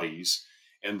bodies,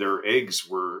 and their eggs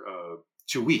were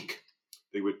too weak.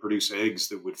 They would produce eggs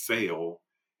that would fail,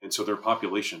 and so their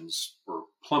populations were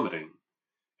plummeting.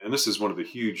 And this is one of the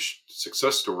huge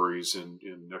success stories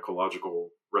in ecological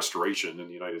restoration in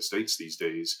the United States these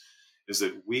days, is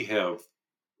that we have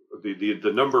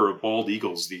the number of bald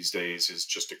eagles these days is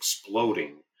just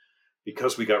exploding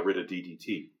because we got rid of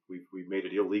DDT. We made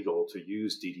it illegal to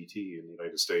use DDT in the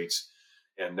United States,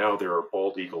 and now there are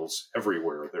bald eagles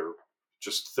everywhere. They're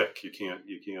just thick. You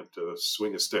can't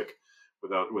swing a stick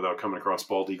without coming across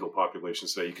bald eagle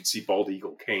populations today. You can see bald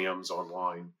eagle cams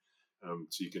online,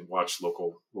 so you can watch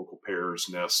local pairs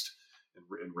nest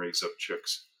and raise up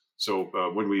chicks. So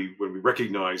when we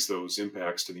recognize those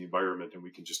impacts to the environment and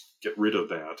we can just get rid of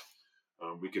that,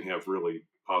 we can have really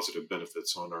positive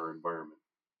benefits on our environment.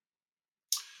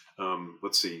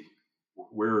 Let's see,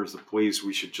 where is the place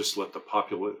we should just let the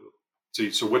population?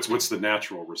 So what's the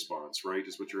natural response, right?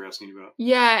 Is what you're asking about?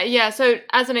 Yeah. So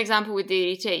as an example with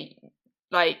DDT,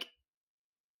 like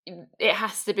it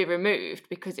has to be removed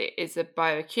because it is a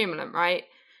bioaccumulant, right?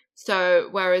 So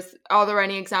whereas, are there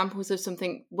any examples of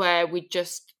something where we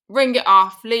just wring it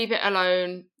off, leave it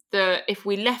alone? If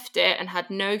we left it and had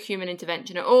no human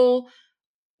intervention at all,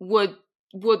 would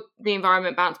the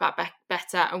environment bounce back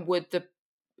better, and would the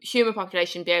human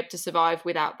population be able to survive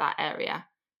without that area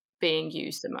being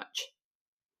used so much?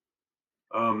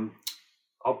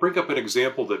 I'll bring up an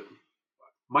example that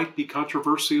might be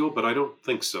controversial, but I don't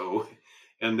think so.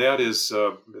 And that is,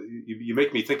 you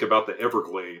make me think about the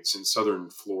Everglades in southern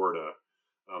Florida.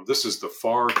 This is the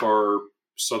far, far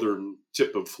southern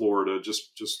tip of Florida,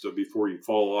 just before you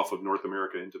fall off of North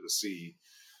America into the sea.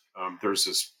 There's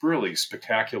this really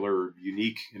spectacular,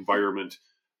 unique environment,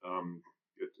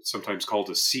 it's sometimes called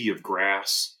a sea of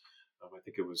grass. I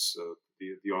think it was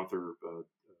the author,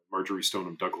 Marjorie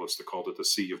Stoneham Douglas, that called it the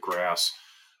Sea of Grass.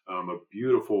 A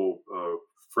beautiful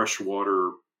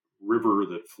freshwater river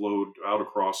that flowed out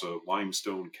across a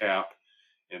limestone cap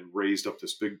and raised up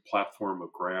this big platform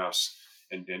of grass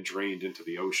and drained into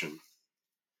the ocean.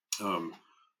 A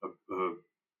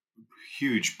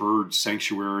huge bird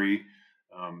sanctuary,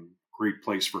 great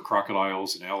place for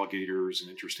crocodiles and alligators and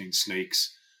interesting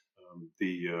snakes.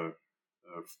 The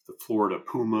Florida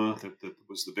puma, that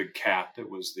was the big cat that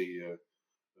was the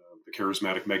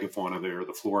charismatic megafauna there.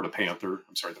 The Florida panther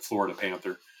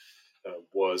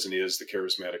was and is the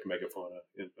charismatic megafauna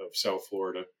of South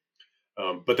Florida.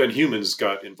 But then humans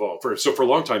got involved. So for a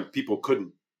long time, people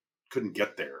couldn't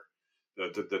get there.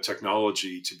 The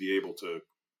technology to be able to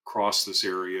cross this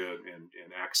area and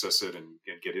access it and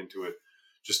get into it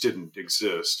just didn't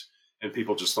exist. And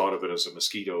people just thought of it as a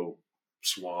mosquito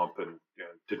swamp and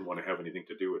didn't want to have anything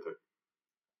to do with it.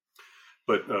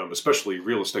 But especially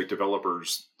real estate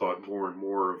developers thought more and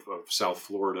more of South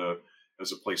Florida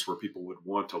as a place where people would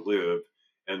want to live.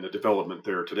 And the development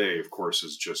there today, of course,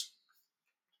 is just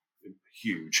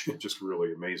huge, just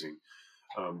really amazing.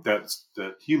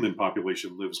 That human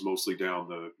population lives mostly down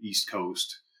the East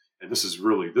Coast. And this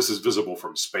is visible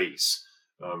from space.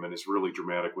 And it's really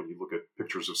dramatic when you look at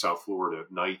pictures of South Florida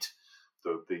at night.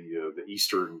 The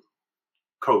eastern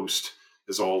coast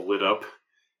is all lit up,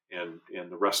 and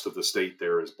the rest of the state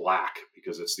there is black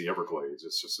because it's the Everglades.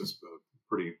 It's just this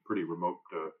pretty remote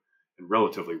and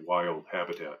relatively wild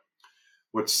habitat.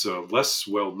 What's less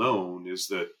well known is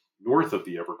that north of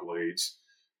the Everglades,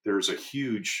 there's a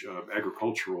huge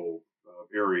agricultural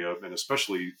area, and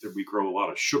especially that we grow a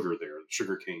lot of sugar there.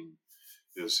 Sugarcane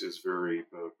is very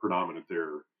predominant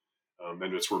there.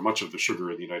 And it's where much of the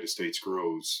sugar in the United States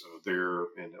grows there,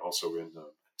 and also in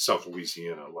South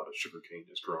Louisiana, a lot of sugarcane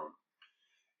is grown.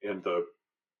 And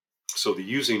so the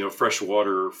using of fresh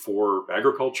water for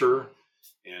agriculture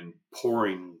and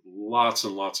pouring lots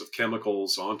and lots of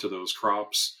chemicals onto those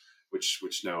crops,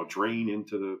 which now drain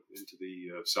into the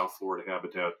South Florida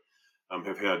habitat,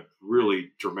 have had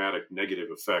really dramatic negative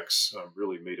effects.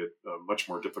 Really made it much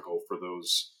more difficult for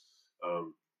those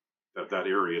that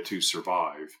area to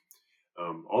survive.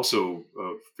 Also,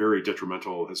 very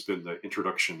detrimental has been the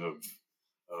introduction of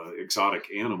exotic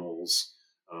animals,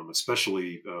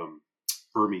 especially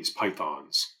Burmese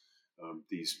pythons,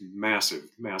 these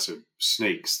massive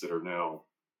snakes that are now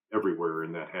everywhere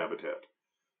in that habitat.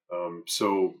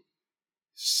 So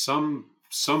some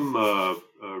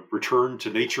return to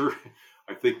nature,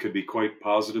 I think, could be quite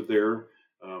positive there,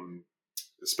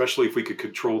 especially if we could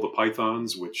control the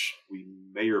pythons, which we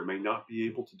may or may not be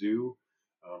able to do.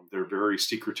 They're very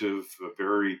secretive,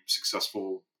 very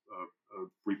successful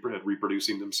at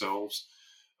reproducing themselves.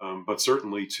 But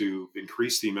certainly to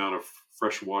increase the amount of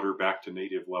fresh water back to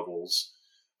native levels,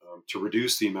 to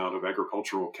reduce the amount of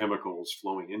agricultural chemicals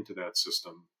flowing into that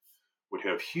system would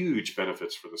have huge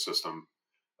benefits for the system,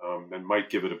 and might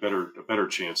give it a better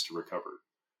chance to recover.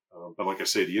 But like I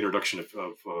say, the introduction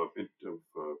of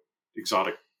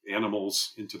exotic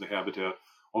animals into the habitat,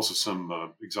 also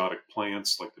some exotic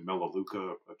plants like the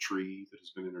melaleuca, a tree that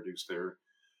has been introduced there,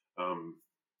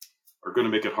 are going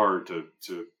to make it hard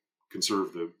to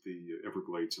conserve the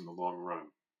Everglades in the long run.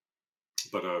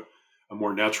 But a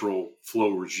more natural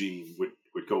flow regime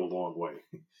would go a long way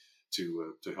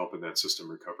to helping that system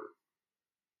recover.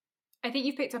 I think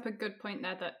you've picked up a good point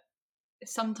there, that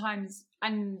sometimes,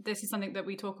 and this is something that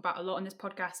we talk about a lot on this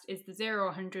podcast, is the 0 or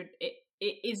 100.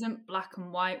 It isn't black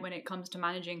and white when it comes to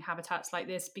managing habitats like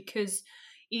this, because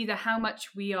either how much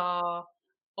we are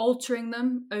altering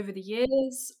them over the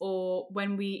years, or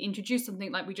when we introduce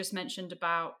something like we just mentioned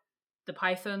about the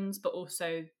pythons, but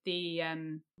also the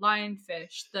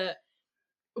lionfish, that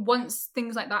once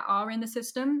things like that are in the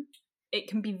system, it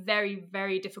can be very,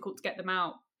 very difficult to get them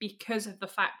out, because of the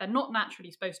fact they're not naturally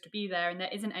supposed to be there, and there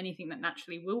isn't anything that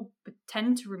naturally will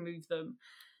tend to remove them.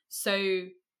 So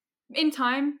in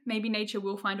time, maybe nature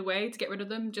will find a way to get rid of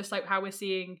them, just like how we're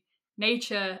seeing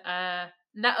nature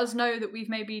let us know that we've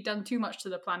maybe done too much to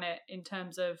the planet in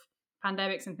terms of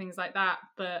pandemics and things like that.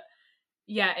 But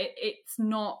yeah, it's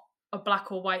not a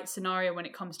black or white scenario when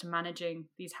it comes to managing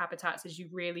these habitats, as you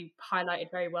really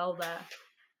highlighted very well there.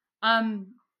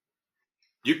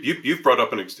 You've brought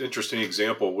up an interesting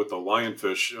example with the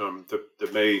lionfish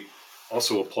that may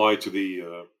also apply to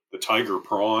the tiger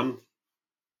prawn.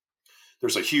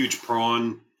 There's a huge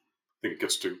prawn. I think it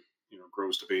gets to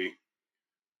grows to be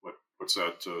what's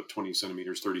that 20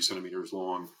 centimeters, 30 centimeters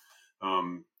long.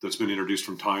 That's been introduced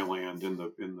from Thailand in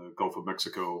the Gulf of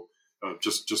Mexico.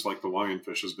 Just like the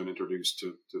lionfish has been introduced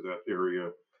to that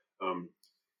area.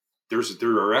 There's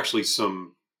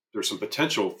some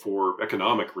potential for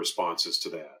economic responses to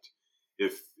that.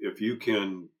 If you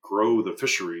can grow the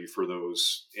fishery for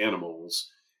those animals,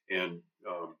 and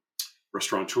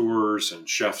restaurateurs and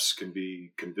chefs can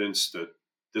be convinced that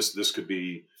this could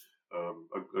be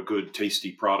a good,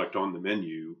 tasty product on the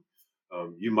menu,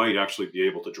 you might actually be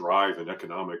able to drive an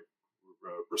economic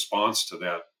response to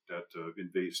that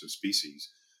invasive species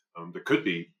that could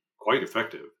be quite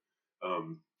effective.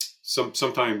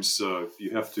 Sometimes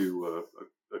you have to.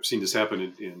 I've seen this happen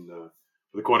in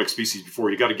with aquatic species before.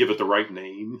 You got to give it the right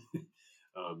name.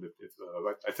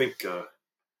 I think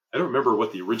I don't remember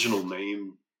what the original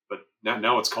name, but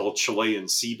now it's called Chilean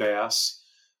sea bass.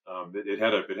 It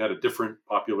had a different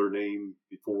popular name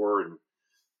before, and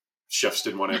chefs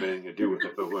didn't want to have anything to do with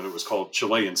it. But when it was called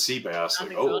Chilean sea bass,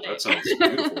 Sounds like, exotic. that sounds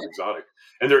beautiful, exotic,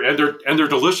 and they're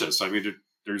delicious. I mean,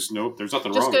 there's nothing Just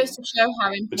wrong. goes to show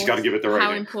But you got to give it the right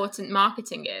how name. important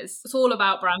marketing is. It's all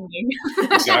about branding.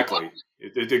 Exactly.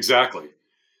 Exactly.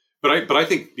 But I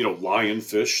think,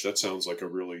 lionfish, that sounds like a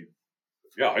really,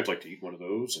 I'd like to eat one of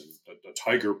those. And a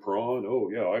tiger prawn. Oh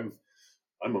yeah,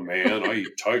 I'm a man. I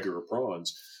eat tiger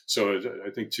prawns. So I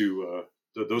think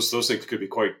those things could be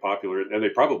quite popular, and they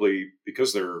probably,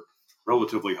 because they're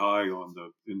relatively high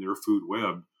in their food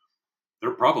web, they're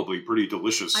probably pretty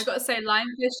delicious. I got to say,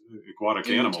 lionfish aquatic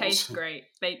do animals taste great.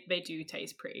 They do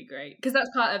taste pretty great, because that's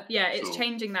part of it's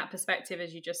changing that perspective,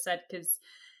 as you just said. Because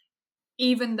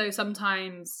even though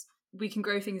sometimes we can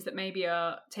grow things that maybe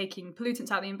are taking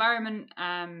pollutants out of the environment,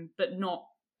 but not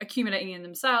accumulating in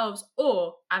themselves,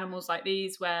 or animals like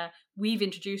these where we've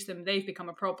introduced them, they've become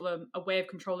a problem. A way of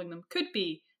controlling them could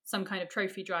be some kind of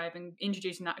trophy drive and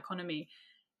introducing that economy.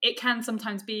 It can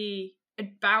sometimes be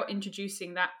about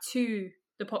introducing that to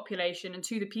the population and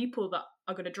to the people that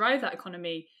are going to drive that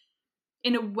economy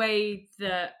in a way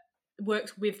that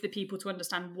works with the people to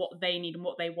understand what they need and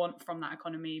what they want from that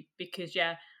economy. Because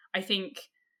I think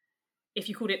if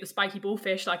you called it the spiky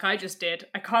bullfish like I just did,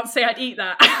 I can't say I'd eat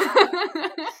that.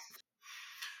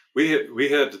 We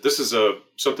had this is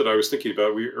something I was thinking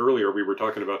about. Earlier we were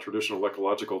talking about traditional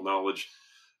ecological knowledge.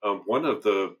 One of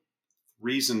the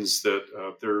reasons that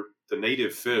the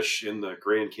native fish in the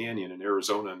Grand Canyon in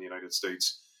Arizona in the United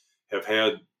States have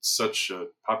had such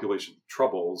population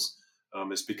troubles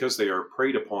is because they are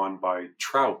preyed upon by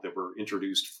trout that were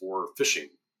introduced for fishing.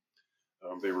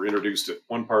 They were introduced at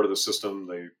one part of the system.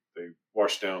 They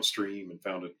washed downstream and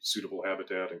found a suitable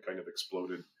habitat and kind of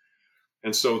exploded.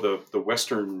 And so the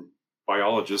Western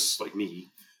biologists like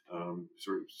me,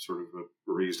 sort of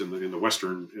raised in the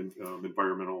Western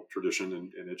environmental tradition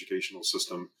and educational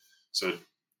system, said,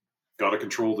 got to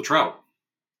control the trout.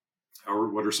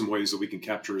 What are some ways that we can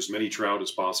capture as many trout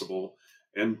as possible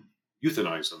and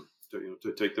euthanize them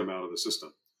to take them out of the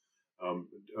system?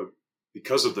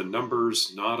 Because of the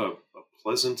numbers, not a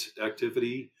pleasant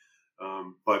activity,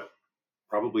 but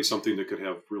probably something that could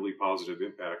have really positive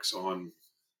impacts on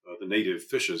the native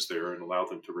fishes there and allow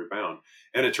them to rebound.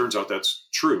 And it turns out that's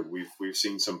true. We've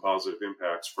seen some positive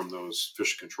impacts from those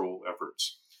fish control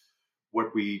efforts.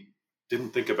 What we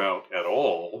didn't think about at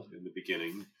all in the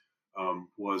beginning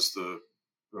was the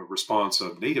response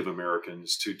of Native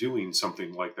Americans to doing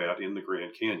something like that in the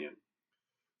Grand Canyon.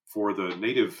 For the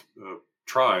native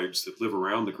tribes that live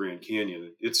around the Grand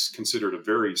Canyon, it's considered a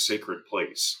very sacred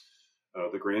place.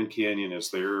 The Grand Canyon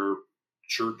is their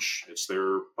church, it's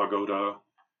their pagoda,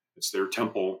 it's their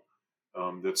temple.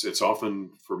 It's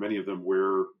often, for many of them,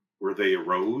 where they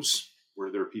arose,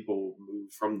 where their people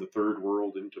moved from the third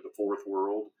world into the fourth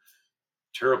world.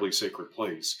 Terribly sacred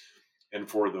place. And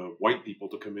for the white people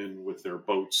to come in with their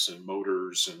boats and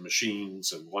motors and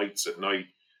machines and lights at night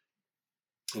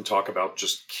and talk about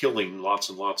just killing lots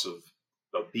and lots of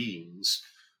beings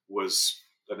was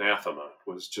anathema,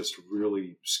 was just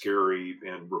really scary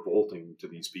and revolting to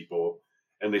these people.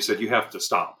 And they said, you have to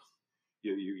stop.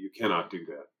 You cannot do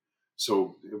that.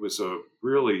 So it was a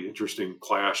really interesting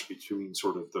clash between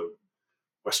sort of the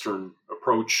Western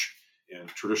approach and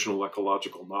traditional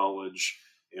ecological knowledge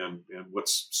and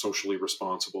what's socially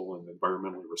responsible and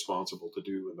environmentally responsible to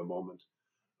do in the moment.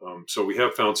 So we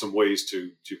have found some ways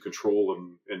to control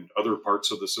them in other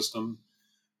parts of the system,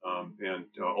 and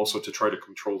also to try to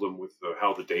control them with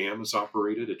how the dam is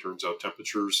operated. It turns out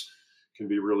temperatures can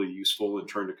be really useful in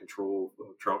trying to control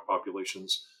trout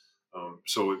populations.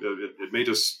 So it made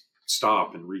us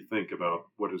stop and rethink about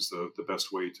what is the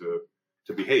best way to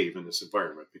behave in this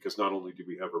environment, because not only do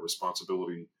we have a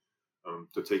responsibility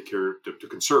to take care, to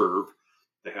conserve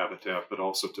the habitat, but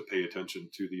also to pay attention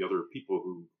to the other people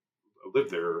who live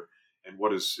there and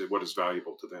what is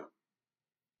valuable to them.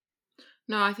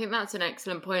 No, I think that's an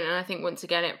excellent point, and I think once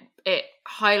again it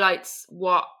highlights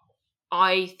what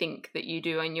I think that you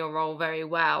do in your role very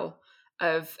well,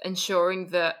 of ensuring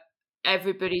that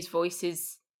everybody's voice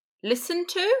is listened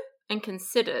to and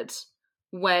considered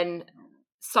when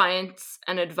science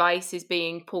and advice is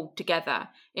being pulled together.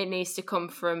 It needs to come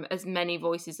from as many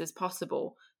voices as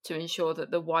possible to ensure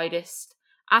that the widest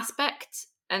aspect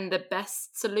and the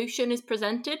best solution is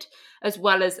presented, as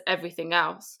well as everything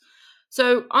else.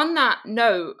 So on that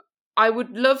note, I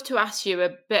would love to ask you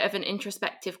a bit of an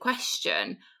introspective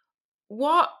question.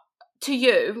 What, to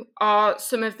you, are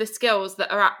some of the skills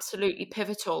that are absolutely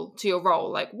pivotal to your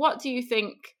role? Like, what do you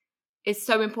think is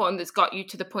so important that's got you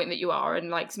to the point that you are, and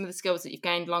like some of the skills that you've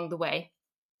gained along the way?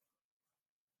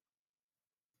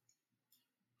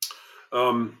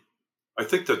 I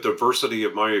think the diversity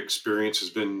of my experience has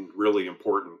been really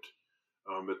important.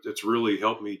 It's really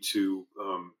helped me to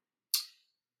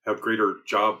have greater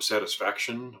job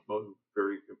satisfaction.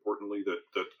 Very importantly,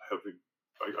 that having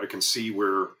I can see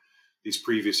where these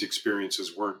previous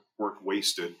experiences weren't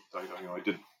wasted. I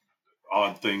did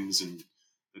odd things, and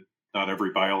that not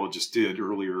every biologist did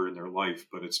earlier in their life,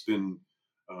 but it's been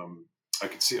I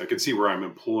can see where I'm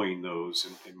employing those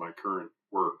in my current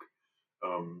work.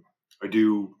 I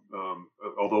do,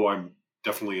 although I'm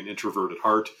definitely an introvert at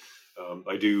heart.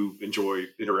 I do enjoy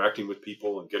interacting with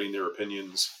people and getting their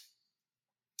opinions,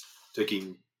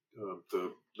 taking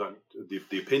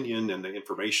the opinion and the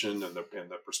information and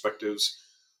the perspectives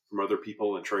from other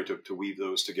people and trying to weave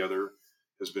those together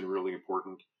has been really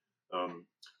important.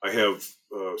 I have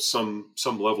some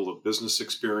level of business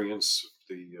experience,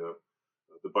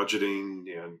 the budgeting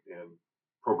and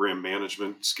program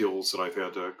management skills that I've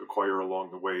had to acquire along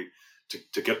the way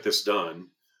to get this done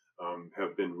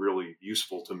have been really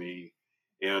useful to me.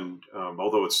 And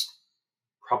although it's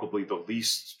probably the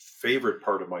least favorite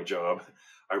part of my job,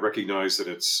 I recognize that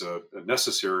it's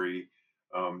necessary,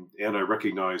 and I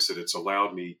recognize that it's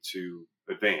allowed me to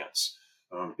advance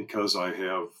because I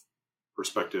have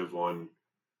perspective on,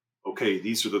 okay,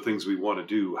 these are the things we want to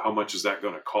do. How much is that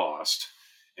going to cost?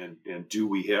 And do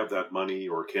we have that money,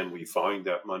 or can we find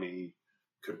that money?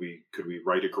 Could we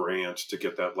write a grant to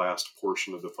get that last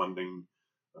portion of the funding?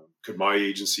 Could my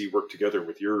agency work together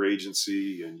with your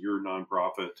agency and your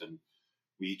nonprofit, and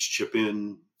we each chip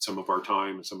in some of our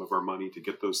time and some of our money to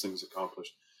get those things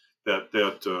accomplished? That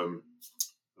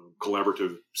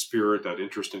collaborative spirit, that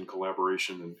interest in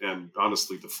collaboration, and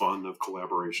honestly the fun of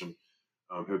collaboration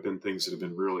have been things that have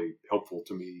been really helpful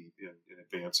to me in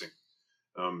advancing.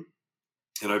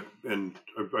 And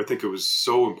I think it was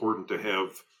so important to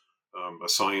have a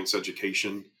science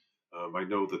education. I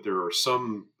know that there are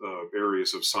some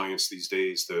areas of science these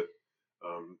days that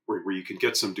where you can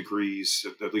get some degrees,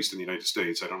 at least in the United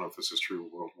States. I don't know if this is true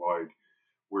worldwide,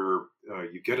 where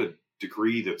you get a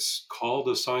degree that's called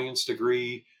a science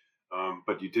degree,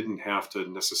 but you didn't have to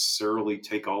necessarily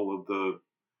take all of the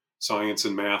science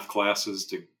and math classes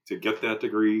to get that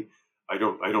degree. I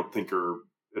don't think are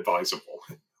advisable,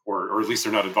 or at least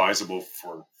they're not advisable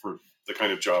for the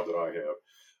kind of job that I have.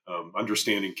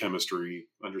 Understanding chemistry,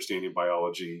 understanding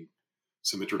biology,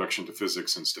 some introduction to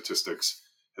physics and statistics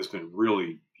has been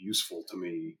really useful to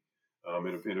me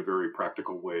in a very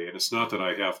practical way. And it's not that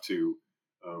I have to,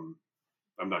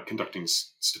 I'm not conducting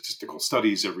statistical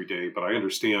studies every day, but I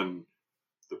understand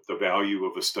the value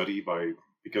of a study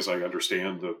because I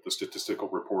understand the statistical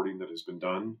reporting that has been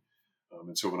done.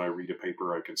 And so when I read a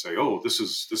paper, I can say, oh, this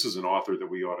is an author that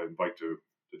we ought to invite to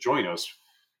join us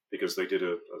because they did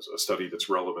a study that's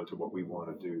relevant to what we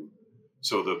want to do.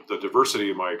 So the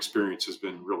diversity of my experience has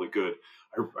been really good.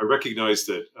 I recognize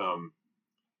that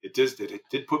it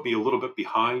did put me a little bit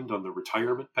behind on the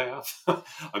retirement path.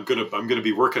 I'm gonna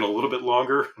be working a little bit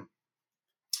longer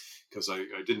because I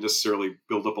didn't necessarily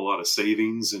build up a lot of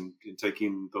savings in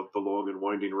taking the long and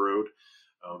winding road.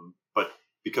 But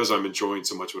because I'm enjoying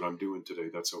so much what I'm doing today,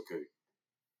 that's okay.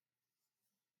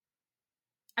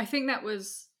 I think that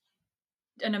was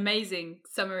an amazing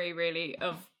summary, really,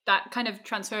 of that kind of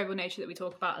transferable nature that we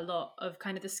talk about a lot, of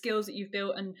kind of the skills that you've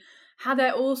built and how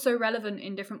they're all so relevant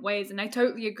in different ways. And I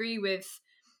totally agree with,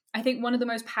 I think one of the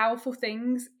most powerful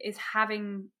things is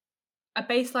having a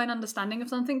baseline understanding of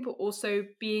something, but also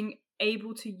being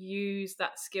able to use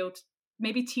that skill to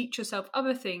maybe teach yourself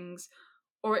other things,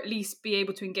 or at least be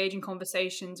able to engage in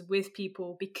conversations with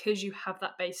people because you have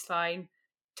that baseline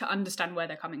to understand where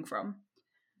they're coming from.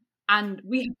 And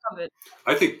we have covered.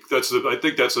 I think that's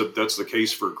the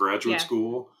case for graduate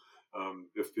school.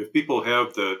 If people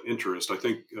have that interest, I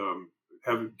think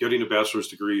getting a bachelor's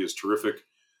degree is terrific,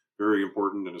 very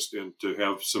important, and to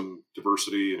have some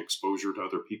diversity and exposure to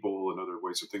other people and other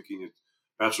ways of thinking. A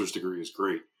bachelor's degree is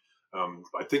great.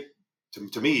 I think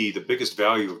to me the biggest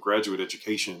value of graduate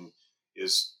education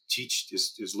is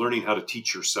learning how to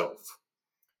teach yourself.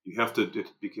 It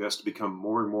has to become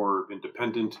more and more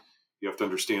independent. You have to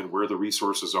understand where the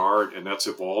resources are, and that's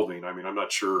evolving. I mean, I'm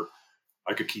not sure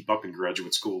I could keep up in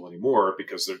graduate school anymore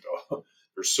because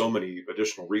there's so many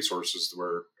additional resources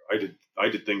where I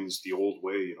did things the old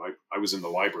way. I was in the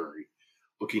library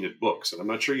looking at books, and I'm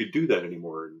not sure you do that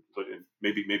anymore. But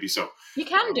maybe so. You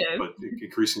can do, but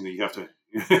increasingly you have to.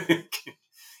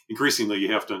 Increasingly,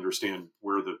 you have to understand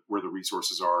where the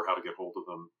resources are, how to get hold of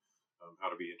them, how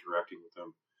to be interacting with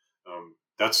them.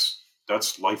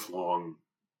 That's lifelong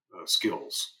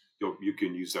skills. You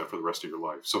can use that for the rest of your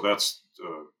life. So that's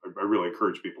I really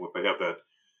encourage people, if they have that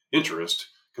interest,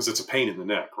 because it's a pain in the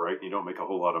neck, right? You don't make a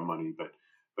whole lot of money, but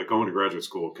going to graduate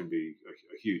school can be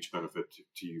a huge benefit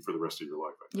to you for the rest of your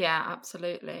life. Yeah,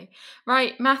 absolutely.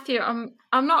 Right, Matthew, I'm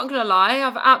not going to lie.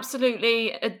 I've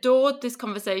absolutely adored this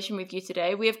conversation with you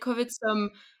today. We have covered some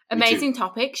amazing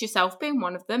topics, yourself being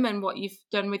one of them, and what you've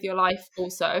done with your life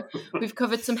also. We've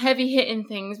covered some heavy hitting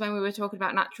things when we were talking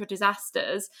about natural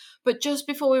disasters. But just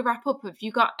before we wrap up, have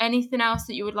you got anything else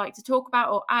that you would like to talk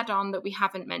about or add on that we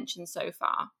haven't mentioned so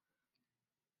far?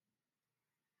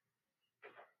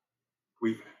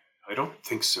 I don't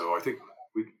think so. I think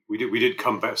we did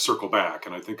circle back,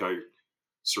 and I think I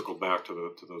circled back to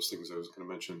those things I was going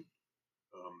to mention.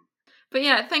 But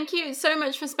yeah, thank you so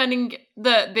much for spending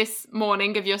this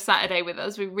morning of your Saturday with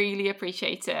us. We really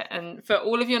appreciate it, and for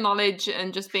all of your knowledge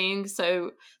and just being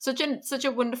such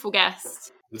a wonderful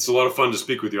guest. It's a lot of fun to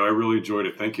speak with you. I really enjoyed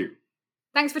it. Thank you.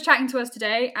 Thanks for chatting to us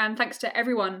today, and thanks to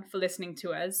everyone for listening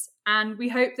to us. And we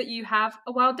hope that you have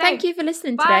a wild day. Thank you for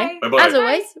listening Bye. today. Bye-bye. As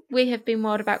always, we have been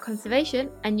Wild About Conservation,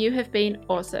 and you have been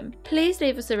awesome. Please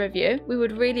leave us a review. We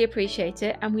would really appreciate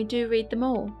it, and we do read them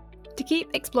all. To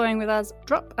keep exploring with us,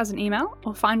 drop us an email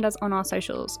or find us on our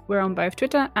socials. We're on both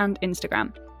Twitter and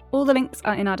Instagram. All the links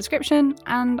are in our description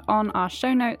and on our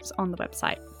show notes on the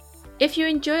website. If you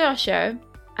enjoy our show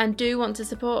and do want to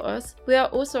support us, we are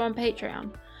also on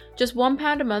Patreon. Just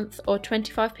 £1 a month or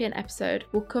 25p an episode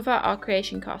will cover our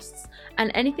creation costs, and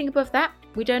anything above that,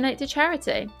 we donate to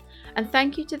charity. And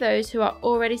thank you to those who are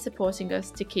already supporting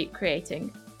us to keep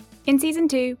creating. In Season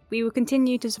 2, we will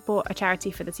continue to support a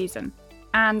charity for the season,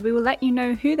 and we will let you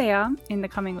know who they are in the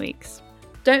coming weeks.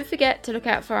 Don't forget to look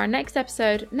out for our next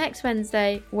episode next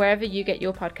Wednesday, wherever you get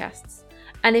your podcasts.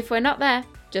 And if we're not there,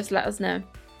 just let us know.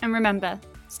 And remember,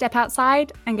 step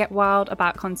outside and get wild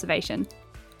about conservation.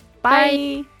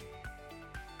 Bye!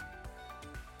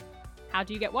 How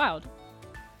do you get wild?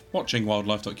 Watching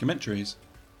wildlife documentaries.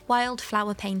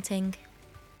 Wildflower painting.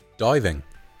 Diving.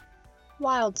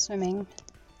 Wild swimming.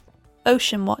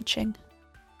 Ocean watching.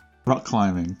 Rock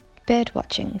climbing. Bird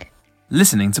watching.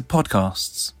 Listening to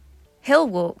podcasts. Hill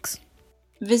walks.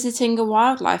 Visiting a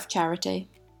wildlife charity.